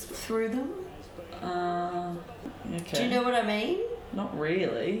faces through them. Okay. Do you know what I mean? Not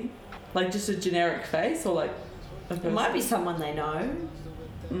really. Just a generic face or a person? It might be someone they know.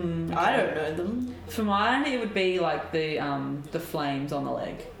 Okay. I don't know them. For mine, it would be the flames on the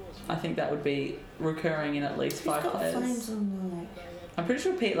leg. I think that would be recurring in at least 5 players. Flames on the leg? I'm pretty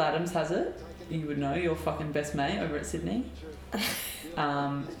sure Pete Laddams has it. You would know, your fucking best mate over at Sydney.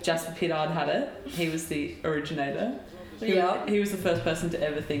 Jasper Pittard had it. He was the originator. He was the first person to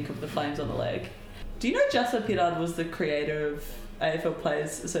ever think of the flames on the leg. Do you know Jasper Pittard was the creator of AFL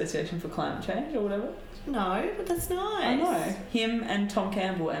Players Association for Climate Change or whatever? No, but that's nice. I know. Him and Tom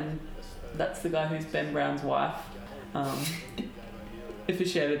Campbell, and that's the guy who's Ben Brown's wife,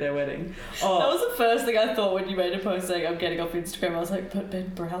 officiated their wedding. Oh, that was the first thing I thought when you made a post saying I'm getting off Instagram. I was like, but Ben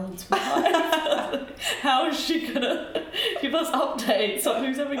Brown's wife? How is she gonna give us updates on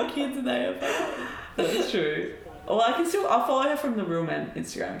who's having kids in the AFL? That's true. Well, I'll follow her from the Real Men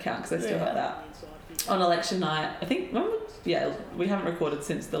Instagram account because I still have that. On election night, I think, we haven't recorded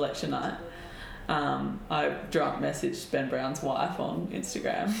since the election night. I drunk messaged Ben Brown's wife on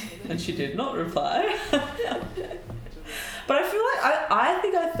Instagram and she did not reply. But I feel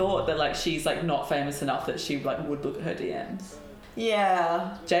I thought that she's not famous enough that she would look at her DMs.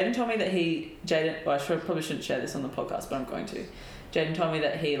 Yeah. Jaden told me that probably shouldn't share this on the podcast, but I'm going to. Jaden told me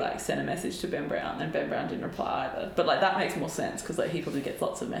that he sent a message to Ben Brown and Ben Brown didn't reply either. But that makes more sense because he probably gets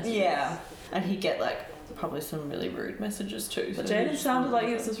lots of messages. Yeah. And he'd get probably some really rude messages too. But Jaden sounded like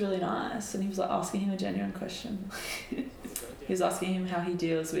he was just really nice and he was asking him a genuine question. He was asking him how he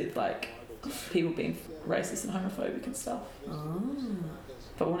deals with people being racist and homophobic and stuff. Oh.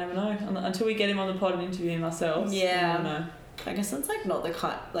 But we'll never know until we get him on the pod and interview him ourselves. Yeah. We'll know. I guess it's not the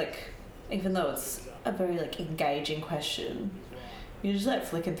kind even though it's a very engaging question, you're just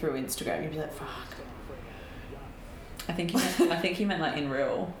flicking through Instagram, you'd be like, fuck. I think he meant in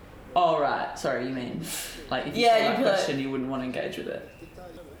real. Oh right, sorry, you mean if you saw that question you wouldn't want to engage with it.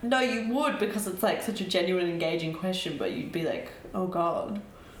 No, you would because it's such a genuine engaging question, but you'd be like, oh god,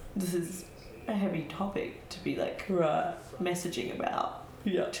 this is a heavy topic to be messaging about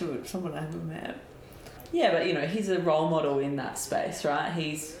to someone I haven't met. Yeah, but he's a role model in that space, right?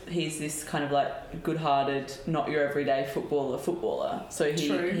 He's this kind of good-hearted, not your everyday footballer. So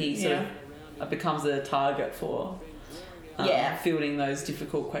he sort of becomes a target for fielding those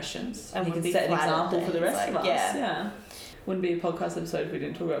difficult questions. And he can set an example for the rest of us. Yeah. Wouldn't be a podcast episode if we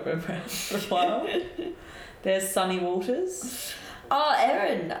didn't talk about Ben Brown for a while. There's Sonny Walters. Oh,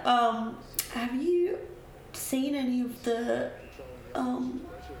 Erin, have you seen any of the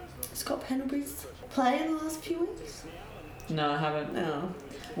Scott Pendlebury's play in the last few weeks? No, I haven't. No.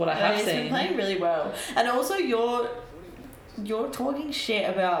 What I have he's seen. He's been playing really well. And also you're talking shit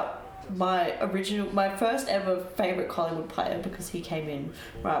about my first ever favourite Collingwood player because he came in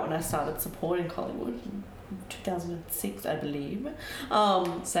right when I started supporting Collingwood. 2006, I believe.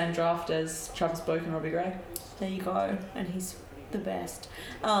 Same draft as Travis Boak and Robbie Gray. There you go, and he's the best.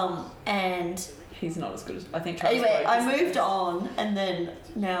 And he's not as good as I think. Travis anyway, Boak I moved on, and then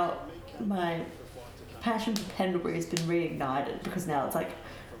now my passion for Pendlebury has been reignited because now it's like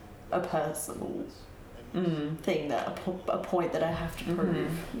a personal thing, that a point that I have to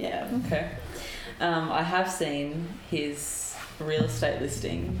prove. Yeah. Okay. I have seen his real estate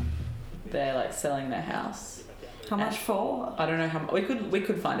listing. They're like selling their house. How much for? I don't know how we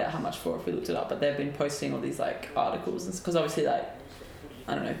could find out how much for if we looked it up, but they've been posting all these like articles, because obviously like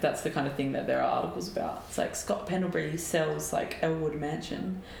I don't know if that's the kind of thing that there are articles about. It's like Scott Pendlebury sells like Elwood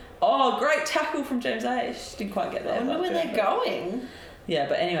Mansion. Oh, great tackle from James Aish. Didn't quite get there. I wonder where they're going. Yeah,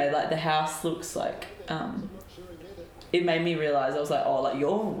 but anyway, like the house looks like it made me realise, I was like, oh, like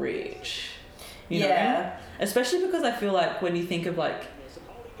you're rich. You know? Especially because I feel like when you think of like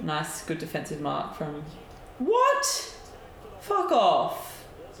nice, good defensive mark from what? Fuck off.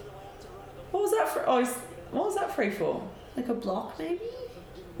 What was that for? Oh, what was that free for? Like a block, maybe?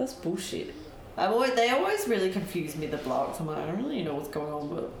 That's bullshit. They always really confuse me, the blocks. I'm like, I don't really know what's going on,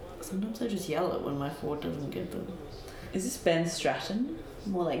 but sometimes I just yell it when my forward doesn't get them. Is this Ben Stratton?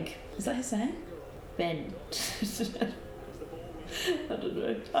 More like... Is that his name? Ben. I don't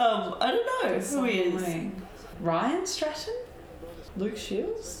know. I don't know who he is. Ryan Stratton? Luke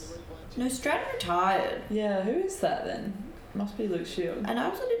Shields? No, Stratton retired. Yeah, who is that then? Must be Luke Shields. And I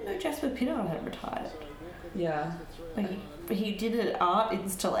also didn't know Jasper Pinnard had retired. Yeah. Like he did an art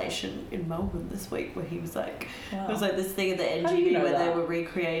installation in Melbourne this week where he was like, wow. It was like this thing at the NGV where they were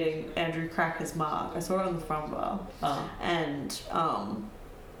recreating Andrew Cracker's mark. I saw it on the front bar. Oh. And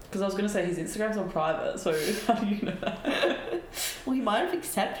because I was going to say his Instagram's on private, so how do you know that? Well, he might have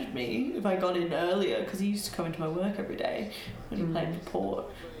accepted me if I got in earlier, because he used to come into my work every day when he played for Port,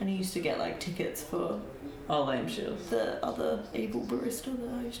 and he used to get like tickets for Liam Shields, the other evil barista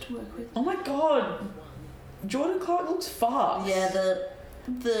that I used to work with. Oh my god, Jordan Clark looks fucked. Yeah,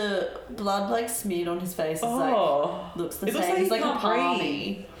 the blood like smeared on his face is like looks the same. Like he's like a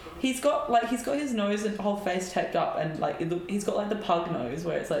palmy. He's got his nose and whole face taped up, and like he's got like the pug nose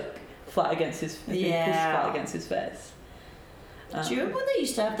where it's like flat against his pushed flat against his face. Do you remember when they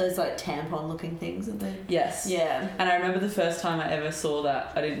used to have those like tampon looking things? Yes. Yeah. And I remember the first time I ever saw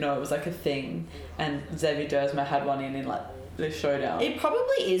that, I didn't know it was like a thing, and Xavier Dersma had one in like the showdown. It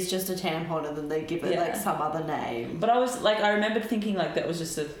probably is just a tampon, and then they give it like some other name. But I was like, I remember thinking like that was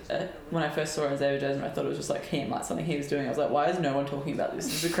just when I first saw Xavier Dersma, I thought it was just like him, like something he was doing. I was like, why is no one talking about this?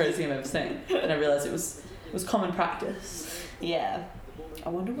 This is the craziest thing I've ever seen. And I realised it was common practice. Yeah. I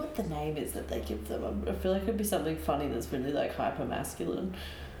wonder what the name is that they give them. I feel like it'd be something funny that's really like hyper masculine.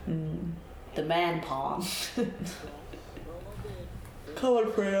 The man palm. Come on,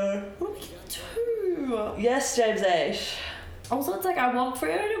 Freo. What are we gonna do? Yes, James Aish. Also, it's like I want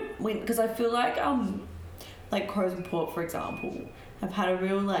Freo to win because I feel like Crows and Port, for example, have had a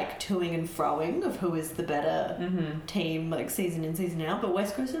real like toing and froing of who is the better team, like season in, season out. But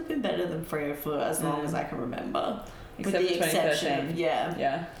West Coast have been better than Freo for as long as I can remember. Except with the exception of,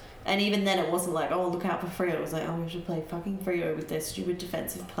 yeah. And even then it wasn't like, oh, look out for Freo. It was like, oh, we should play fucking Freo with their stupid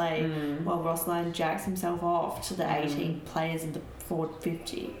defensive play while Ross Lyon jacks himself off to the 18 players in the forward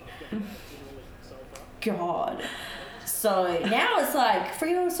 50. God. So now it's like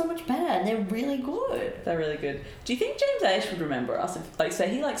Freo is so much better and they're really good. They're really good. Do you think James Aish would remember us if, like, say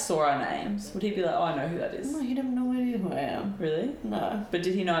he like saw our names? Would he be like, oh, I know who that is? No, he'd have no idea who I am. Really? No. But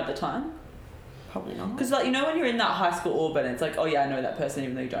did he know at the time? Probably not. Because like, you know when you're in that high school orbit and it's like, oh yeah, I know that person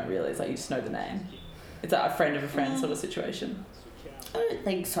even though you don't realise, like you just know the name. It's like a friend of a friend sort of situation. I don't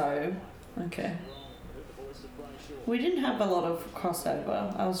think so. Okay. We didn't have a lot of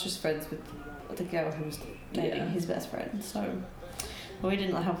crossover. I was just friends with the girl who was dating his best friend, so we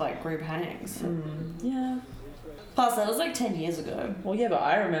didn't have like group hangs. Yeah. Plus, that was like 10 years ago. Well, yeah, but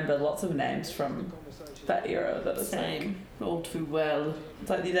I remember lots of names from that era that is same, like, all too well. It's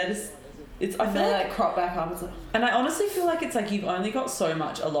like they just. I feel like crop back up. And I honestly feel like it's like you've only got so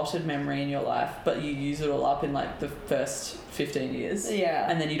much allotted memory in your life, but you use it all up in like the first 15 years. Yeah.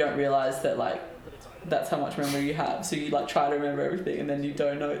 And then you don't realise that like that's how much memory you have. So you like try to remember everything, and then you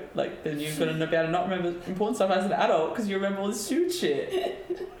don't know. Like then you've got to be able to not remember important stuff as an adult because you remember all this stupid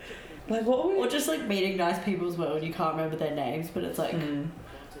shit. Like what? Or just like meeting nice people as well, and you can't remember their names, but it's like.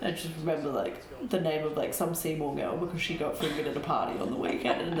 I just remember like the name of like some Seymour girl because she got fingered at a party on the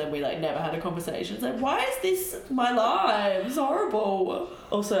weekend, and then we like never had a conversation. It's like, why is this my life? It's horrible.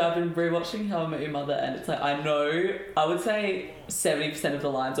 Also, I've been rewatching How I Met Your Mother, and it's like I would say 70% of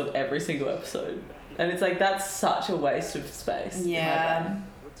the lines of every single episode, and it's like that's such a waste of space. Yeah.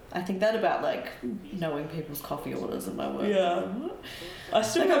 I think that about like knowing people's coffee orders at my work. Yeah. I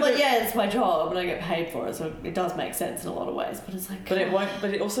still Like, I'm remember. like, yeah, it's my job and I get paid for it, so it does make sense in a lot of ways. But it's like, But it won't.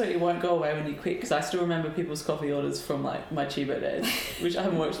 But it won't go away when you quit. Because I still remember people's coffee orders from like my Chibo days, which I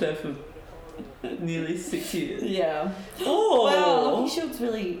haven't worked there for nearly 6 years. Yeah. Oh. Wow, Lucky Schultz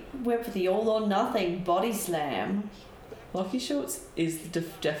really went for the all or nothing body slam. Lockie Schultz is the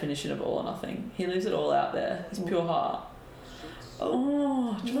definition of all or nothing. He leaves it all out there. His pure heart.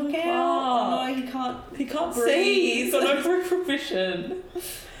 Oh, Look out! Oh no, he can't. He can't breathe. see. He's got no peripheral vision.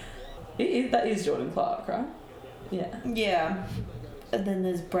 That is Jordan Clark, right? Yeah. Yeah. And then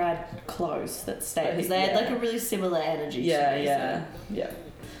there's Brad Close that stays. They had like a really similar energy. Yeah, to me, yeah, yeah.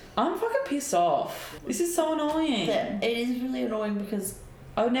 I'm fucking pissed off. This is so annoying. It is really annoying because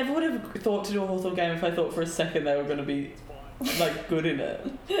I never would have thought to do a Hawthorn game if I thought for a second they were going to be like good in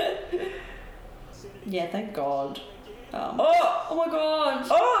it. yeah, thank God. Oh my God!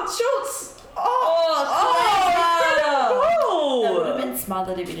 Oh, Schultz! Oh, that would have Oh! been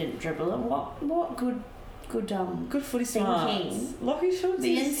smothered if he didn't dribble it. What good Good footy smarts. thinking. Lockie Schultz.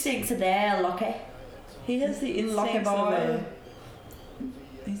 The instincts are there, Lockie. He has the Lockie instincts of boy.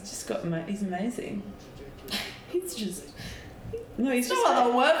 a... He's just got... He's amazing. He's just. No, he's It's just... not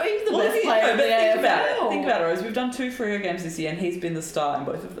the word, but he's the Well, best player in the think about it. AFL. Think about it, Rose. We've done 2 Freo games this year and he's been the star in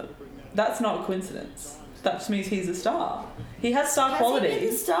both of them. That's not a coincidence. That just means he's a star. He has star Has quality. he been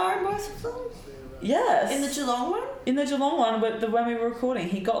the star in both of them? Yes. In the Geelong one? In the Geelong one, but when we were recording,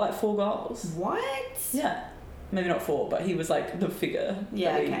 he got like 4 goals. What? Yeah. Maybe not 4, but he was like the figure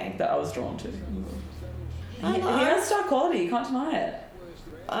Yeah, okay. that I was drawn to. I He know. has star quality, you can't deny it.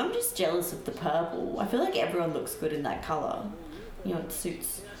 I'm just jealous of the purple. I feel like everyone looks good in that colour. You know, it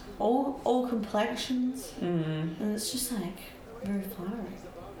suits all complexions. Mm. And it's just like very flattering.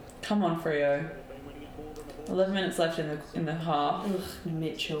 Come on, Freo. 11 minutes left in the half. Ugh,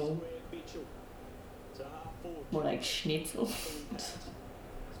 Mitchell. More like Schnitzel.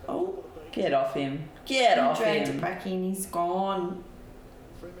 Oh, Get off him. Get off dragged him. it back in. He's gone.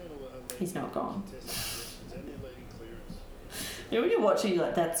 He's not gone. You know, when you're watching, you're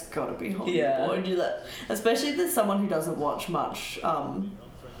like, that's got to be Hollywood. Yeah. And you're like, especially if there's someone who doesn't watch much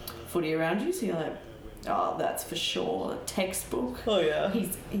footy around you, so you're like, oh, that's for sure. Textbook. Oh yeah.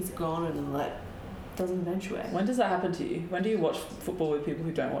 He's gone and then like doesn't eventuate. When does that happen to you? When do you watch football with people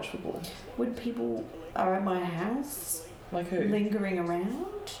who don't watch football? When people are at my house Like who? lingering around,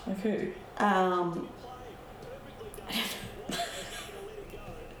 Like who?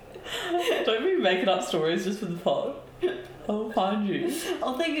 Don't be making up stories just for the pod. I'll find you.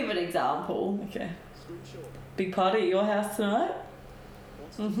 I'll think of an example. Okay. Big party at your house tonight?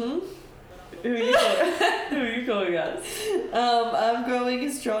 Mm-hmm. Who are you calling? Who are you calling us? I'm going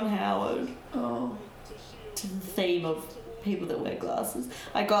as John Howard Oh. to the theme of people that wear glasses.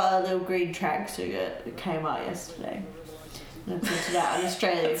 I got a little green tracksuit at Kmart yesterday. And I printed out an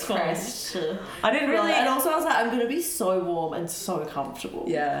Australian That's fine. crest. I didn't really. And also I was like, I'm going to be so warm and so comfortable.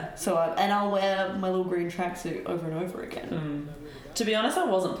 Yeah. So I'll wear my little green tracksuit over and over again. To be honest, I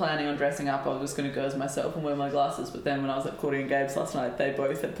wasn't planning on dressing up. I was just going to go as myself and wear my glasses. But then when I was at Courtney and Gabe's last night, they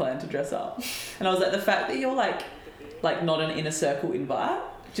both had planned to dress up. And I was like, the fact that you're like not an inner circle invite.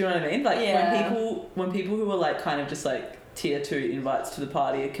 Do you know what I mean? Like Yeah. when people who are like kind of just like tier 2 invites to the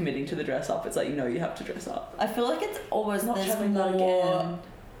party are committing to the dress up, it's like, you know, you have to dress up. I feel like it's almost Not there's having that more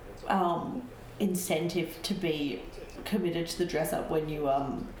again. incentive to be committed to the dress up when you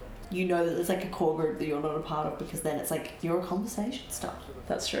you know that there's like a core group that you're not a part of, because then it's like you're a conversation starter.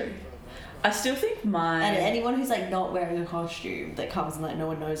 That's true. I still think And anyone who's like not wearing a costume that comes and like no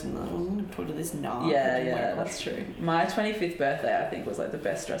one knows and like, I'm gonna put to this knob. Yeah, that's true. My 25th birthday, I think, was like the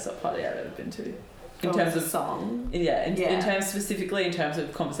best dress up party I've ever been to. In terms of song. Yeah, in Yeah. terms specifically in terms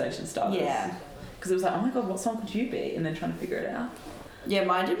of conversation starters. Yeah. Because it was like, oh my god, what song could you be? And then trying to figure it out. Yeah,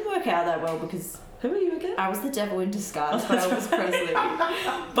 mine didn't work out that well because Who are you again? I was the devil in disguise, but I was Presley.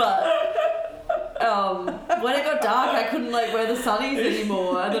 But when it got dark, I couldn't like wear the sunnies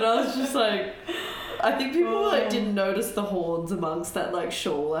anymore, and then I was just like, I think people like didn't notice the horns amongst that like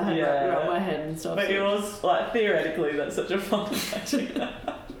shawl I had wrapped around my head and stuff. But so- it was like theoretically that's such a fun thing.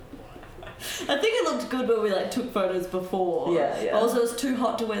 I think it looked good when we like took photos before. Yeah. Also, it was too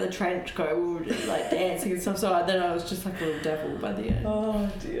hot to wear the trench coat. We were just like dancing and stuff. So then I was just like a little devil by the end. Oh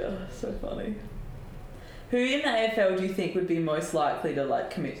dear, so funny. Who in the AFL do you think would be most likely to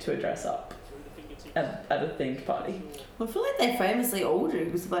like commit to a dress up at a themed party? I feel like they famously all do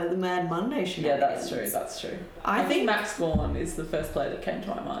because of like the Mad Monday Yeah, shenanigans. that's true. I think Max Gorn is the first player that came to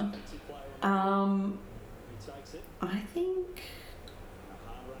my mind. I think.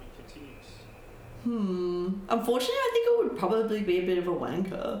 Unfortunately, I think it would probably be a bit of a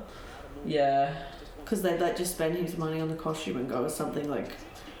wanker. Yeah. Because they'd like just spend his money on the costume and go with something like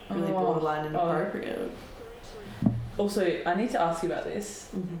really borderline inappropriate. Also, I need to ask you about this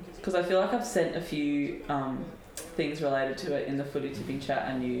because I feel like I've sent a few things related to it in the footy tipping chat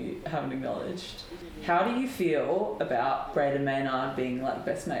and you haven't acknowledged. How do you feel about Braden Maynard being like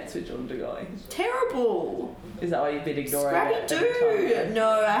best mates with Jordan De Goey? Terrible. Is that why you've been ignoring it? Scrappy do.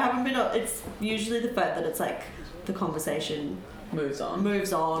 No, I haven't been. It's usually the fact that it's like the conversation moves on,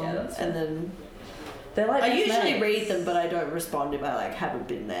 yeah, that's and then they're like. I usually mates. read them, but I don't respond if I like haven't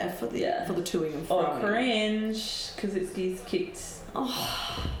been there for the toing and froing. Oh, cringe! Because he's kicked.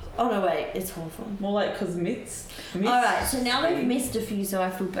 Oh no, wait, it's Hawthorn. More like because Mitts. Alright, so now they've missed a few, so I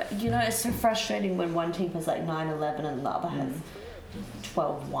feel bad. You know, it's so frustrating when one team has like 9-11 and the other has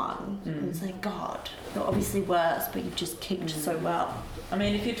 12-1. And it's like, God, you're obviously worse, but you've just kicked so well. I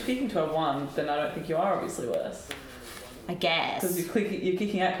mean, if you're kicking 12-1, then I don't think you are obviously worse. I guess. Because you're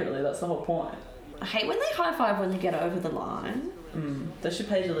kicking accurately, that's the whole point. I hate when they high five when they get over the line. They should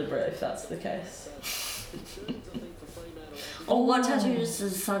pay deliberate if that's the case. What tattoos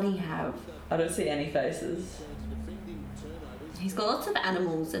does Sonny have? I don't see any faces. He's got lots of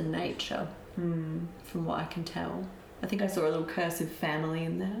animals and nature, from what I can tell. I think I saw a little cursive family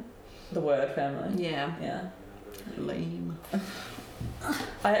in there. The word family? Yeah. Yeah. Lame.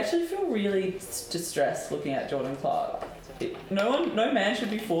 I actually feel really distressed looking at Jordan Clark. No man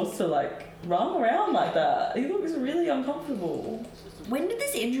should be forced to like run around like that. He looks really uncomfortable. When did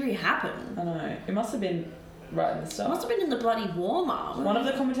this injury happen? I know. It must have been right in the start. It must have been in the bloody warm-up. One of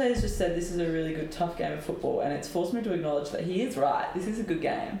the commentators just said this is a really good, tough game of football, and it's forced me to acknowledge that he is right. This is a good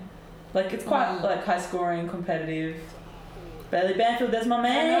game. Like, it's quite like high-scoring, competitive. Bailey Banfield, there's my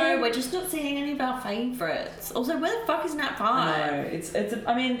man. I know, we're just not seeing any of our favourites. Also, where the fuck is Nat 5? I know.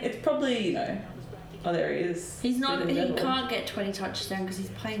 It's probably, you know... Oh, there he is. He can't get 20 touchdowns because he's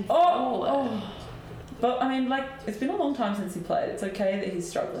playing forward. But, I mean, like, it's been a long time since he played. It's okay that he's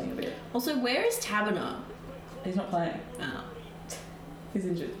struggling a bit. Also, where is Taberner? He's not playing. Oh. He's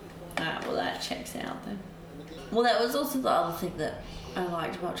injured. Well, that checks out then. Well, that was also the other thing that I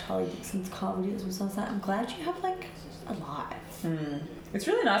liked about Charlie Dixon's car videos was I was like, I'm glad you have, like, a life. It's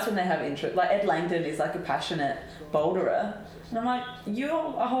really nice when they have interest. Like, Ed Langdon is, like, a passionate boulderer. And I'm like, you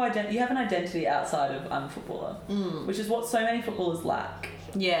have an identity outside of I'm a footballer, which is what so many footballers lack.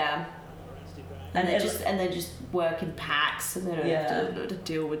 Yeah. And they just work in packs and they don't have to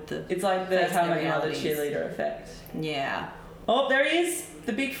deal with the... It's like the How Many Other cheerleader effect. Yeah. Oh, there he is!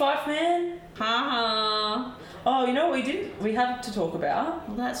 The big five man! Ha-ha! Oh, you know what we have to talk about?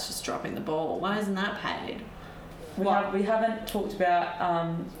 Well, that's just dropping the ball. Why isn't that paid? We haven't talked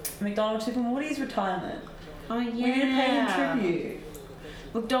about McDonald Tipungwudi's retirement. Oh, yeah. We need to pay him tribute.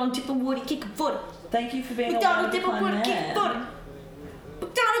 McDonald Tipungwudi kick a foot. Thank you for being McDonald a wonderful man. Tipungwudi kick a foot.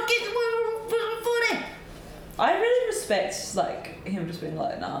 McDonald kick a foot. I really respect like him just being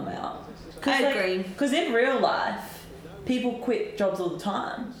like, nah, I'm out. I agree. Because in real life, people quit jobs all the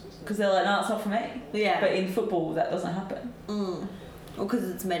time because they're like, no, it's not for me. Yeah. But in football, that doesn't happen. Well, because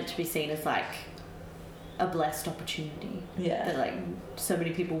it's meant to be seen as like a blessed opportunity. Yeah. That like so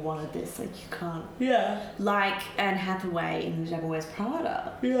many people wanted this, like you can't. Yeah. Like Anne Hathaway in Who Never Wears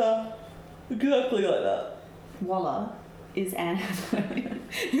Prada. Yeah. Exactly like that. Walla is Anne Hathaway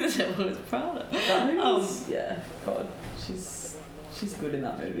in Who Never Wears Prada. Yeah. God, she's good in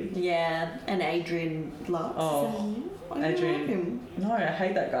that movie. Yeah, and Adrian Lux. Oh. Adrian. Like him. No, I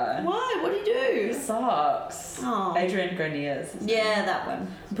hate that guy. Why? What did he do? He sucks. Oh. Adrian Grenier. Yeah, that one.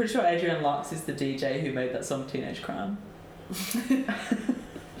 I'm pretty sure Adrian Lux is the DJ who made that song Teenage Crime.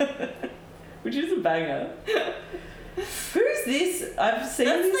 Which is a banger. Who's this? I've seen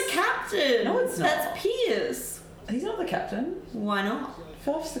That's this. the captain. No, it's not. That's Pierce. He's not the captain. Why not?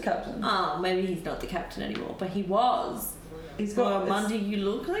 Phelps the captain. Oh, maybe he's not the captain anymore, but he was. He's got Mundy, you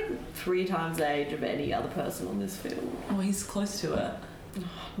look like 3 times the age of any other person on this field. Oh, he's close to it.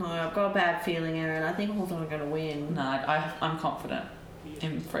 No, I've got a bad feeling, Aaron. I think Hawthorn are going to win. No, I'm confident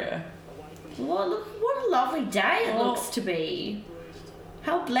in Freo. Well, look, what a lovely day it looks to be.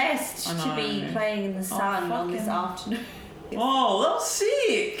 How blessed to be playing in the sun on this afternoon. Oh, that was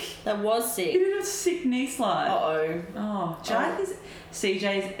sick. That was sick. He did a sick knee slide. Uh-oh. Oh,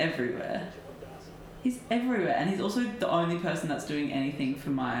 CJ's everywhere. He's everywhere, and he's also the only person that's doing anything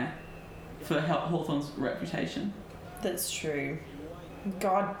for Hawthorn's reputation. That's true.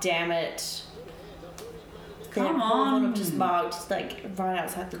 God damn it. Come on. I've just marked like right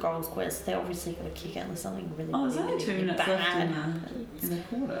outside the goal square, so they're obviously going to kick it unless something really there's only 2 minutes left in the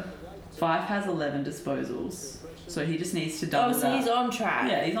quarter. Fife has 11 disposals, so he just needs to double that. So he's on track.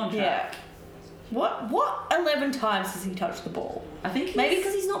 Yeah, he's on track. What 11 times has he touched the ball? I think Maybe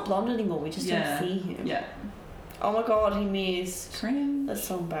because he's not blonde anymore, we just don't see him. Yeah. Oh my god, he missed. Cringe. That's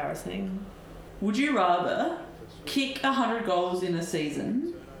so embarrassing. Would you rather kick 100 goals in a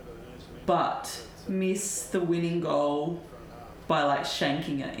season, but miss the winning goal by like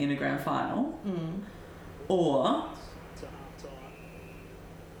shanking it in a grand final, or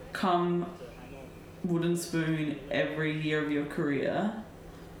come wooden spoon every year of your career,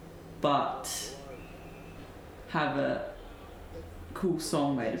 but have a cool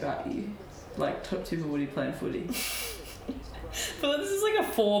song made about you, like Top Tip of Woody playing footy? But this is like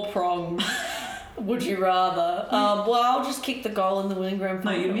a 4-pronged. Would you rather? Well, I'll just kick the goal in the winning grand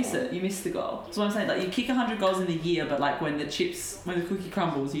final. No, you miss it. You miss the goal. That's what I'm saying. Like, you kick 100 goals in the year, but like when the cookie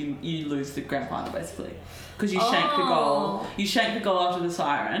crumbles, you lose the grand final basically, because you shank the goal. You shank the goal after the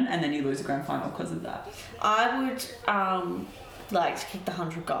siren, and then you lose the grand final because of that. I would like to kick the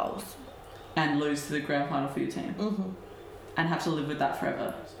 100 goals and lose to the grand final for your team, and have to live with that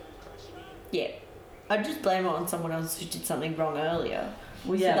forever. Yeah, I'd just blame it on someone else who did something wrong earlier.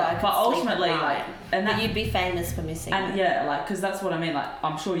 Well, yeah, but ultimately, like, and that, but you'd be famous for missing. And yeah, like, because that's what I mean. Like,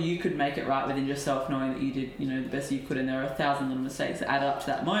 I'm sure you could make it right within yourself, knowing that you did, you know, the best you could, and there are 1,000 little mistakes that add up to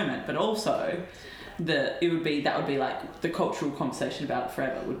that moment. But also, that would be like the cultural conversation about it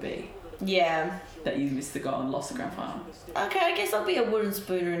forever would be. Yeah. That you missed the goal and lost the grand final. Okay, I guess I'll be a wooden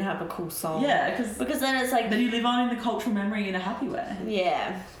spooner and have a cool song. Yeah, because then it's like then you live on in the cultural memory in a happy way.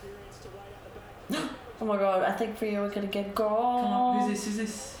 Yeah. Oh my god, I think Freo are gonna get a goal. Come on, who's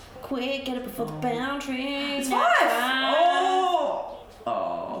this? Quick, get it before the boundary. It's 5! Oh!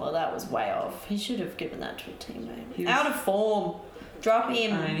 Well, that was way off. He should have given that to a teammate. Out of form. Drop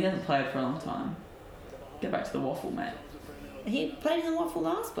him. I mean, he hasn't played for a long time. Get back to the waffle, mate. He played in the waffle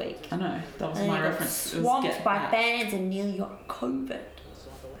last week. I know. That was my reference. Swamped by fans and nearly got COVID.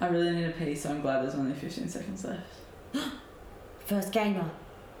 I really need a pee, so I'm glad there's only 15 seconds left. First gamer.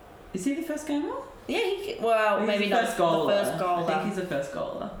 Is he the first gamer? Yeah, maybe not first goaler. The first goaler. I think he's the first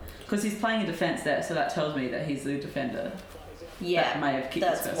goaler. Because he's playing a defence there, so that tells me that he's the defender. Yeah, that may have kicked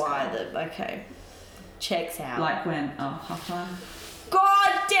his first why goal. okay. Checks out. Like when, half time?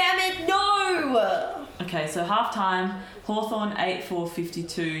 God damn it, no! Okay, so half time, Hawthorn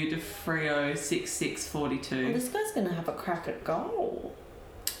 8-4-52, De Freo 6-6-42. Well, this guy's going to have a crack at goal.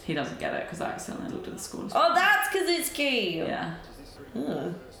 He doesn't get it because I accidentally looked at the scores. Oh, that's Kaczynski! Yeah.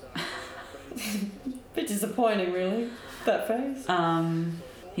 Bit disappointing, really. That face.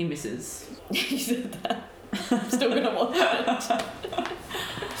 He misses. You said that. I'm still gonna watch it.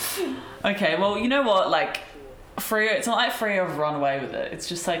 Okay, well, you know what? Like, Freo, it's not like Freo have run away with it. It's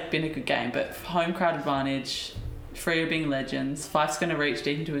just like been a good game. But home crowd advantage, Freo being legends, Fife's gonna reach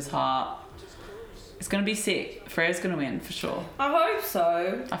deep into his heart. It's gonna be sick. Freo's gonna win for sure. I hope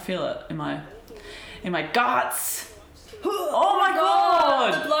so. I feel it in my guts. Oh my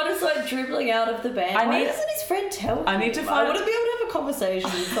god! The blood is like dribbling out of the band. Why doesn't his friend tell him? I need to find. I wouldn't be able to have a conversation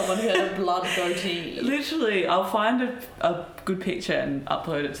with someone who had a blood goatee. Literally, I'll find a good picture and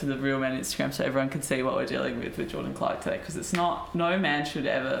upload it to the Real Man Instagram so everyone can see what we're dealing with Jordan Clark today. Because it's not. No man should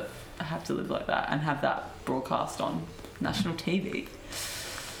ever have to live like that and have that broadcast on national TV.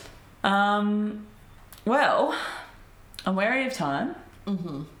 Well, I'm wary of time.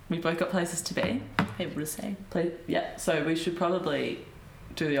 Mm-hmm. We've both got places to be. People to say. Yeah, so we should probably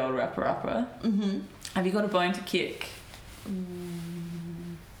do the old rapper. Mm-hmm. Have you got a bone to kick?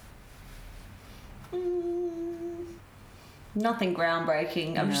 Nothing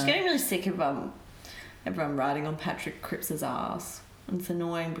groundbreaking. I'm just getting really sick of everyone riding on Patrick Cripps' ass. It's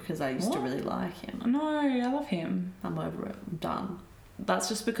annoying because I used to really like him. No, I love him. I'm over it. I'm done. That's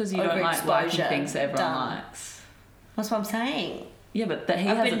just because you don't like liking things that everyone likes. That's what I'm saying. Yeah, but that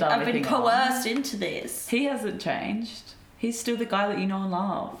I've been coerced into this. He hasn't changed. He's still the guy that you know and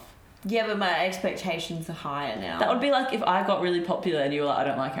love. Yeah, but my expectations are higher now. That would be like if I got really popular and you were like, I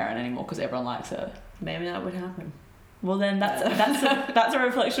don't like Aaron anymore because everyone likes her. Maybe that would happen. Well, then that's a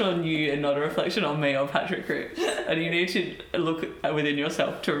reflection on you and not a reflection on me or Patrick Cripps. And you need to look within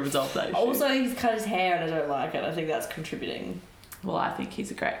yourself to resolve that issue. Also, he's cut his hair and I don't like it. I think that's contributing. Well, I think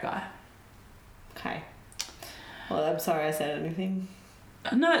he's a great guy. Okay. Well, I'm sorry I said anything.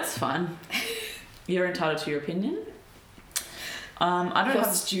 No, it's fine. You're entitled to your opinion. I don't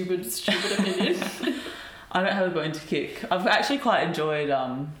have stupid opinion. I don't have a bone to kick. I've actually quite enjoyed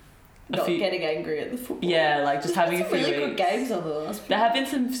getting angry at the football. Yeah, like just having a few really weeks. Good games on the last. There have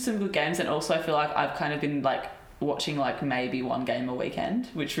been some good games, and also I feel like I've kind of been like watching like maybe one game a weekend,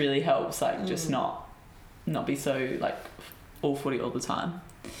 which really helps. Like just not be so like all footy all the time,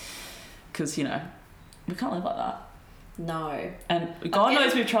 because you know we can't live like that. No. And God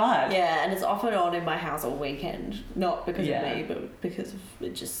knows we've tried. Yeah, and it's off and on in my house all weekend. Not because of me, but because of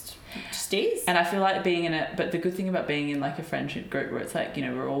it just is. And I feel like being in it, but the good thing about being in like a friendship group where it's like, you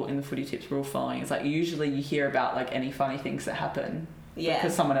know, we're all in the footy tips, we're all following, it's like usually you hear about like any funny things that happen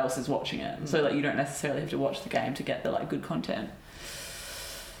because someone else is watching it. So like you don't necessarily have to watch the game to get the like good content.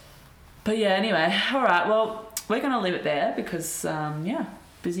 But yeah, anyway, all right, well, we're going to leave it there because,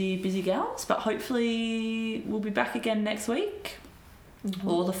 busy gals, but hopefully we'll be back again next week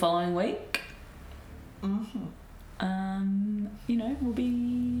or the following week. You know, we'll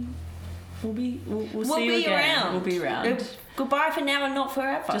see you again. Around. We'll be around. Goodbye for now and not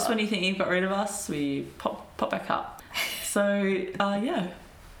forever. Just when you think you've got rid of us, we pop back up. So,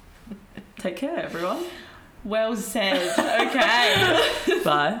 take care, everyone. Well said. Okay.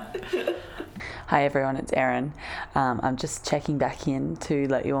 Bye. Hi everyone, it's Erin. I'm just checking back in to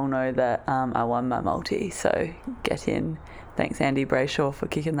let you all know that I won my multi, so get in. Thanks Andy Brayshaw for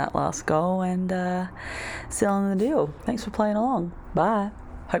kicking that last goal and sealing the deal. Thanks for playing along. Bye.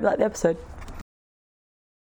 Hope you liked the episode.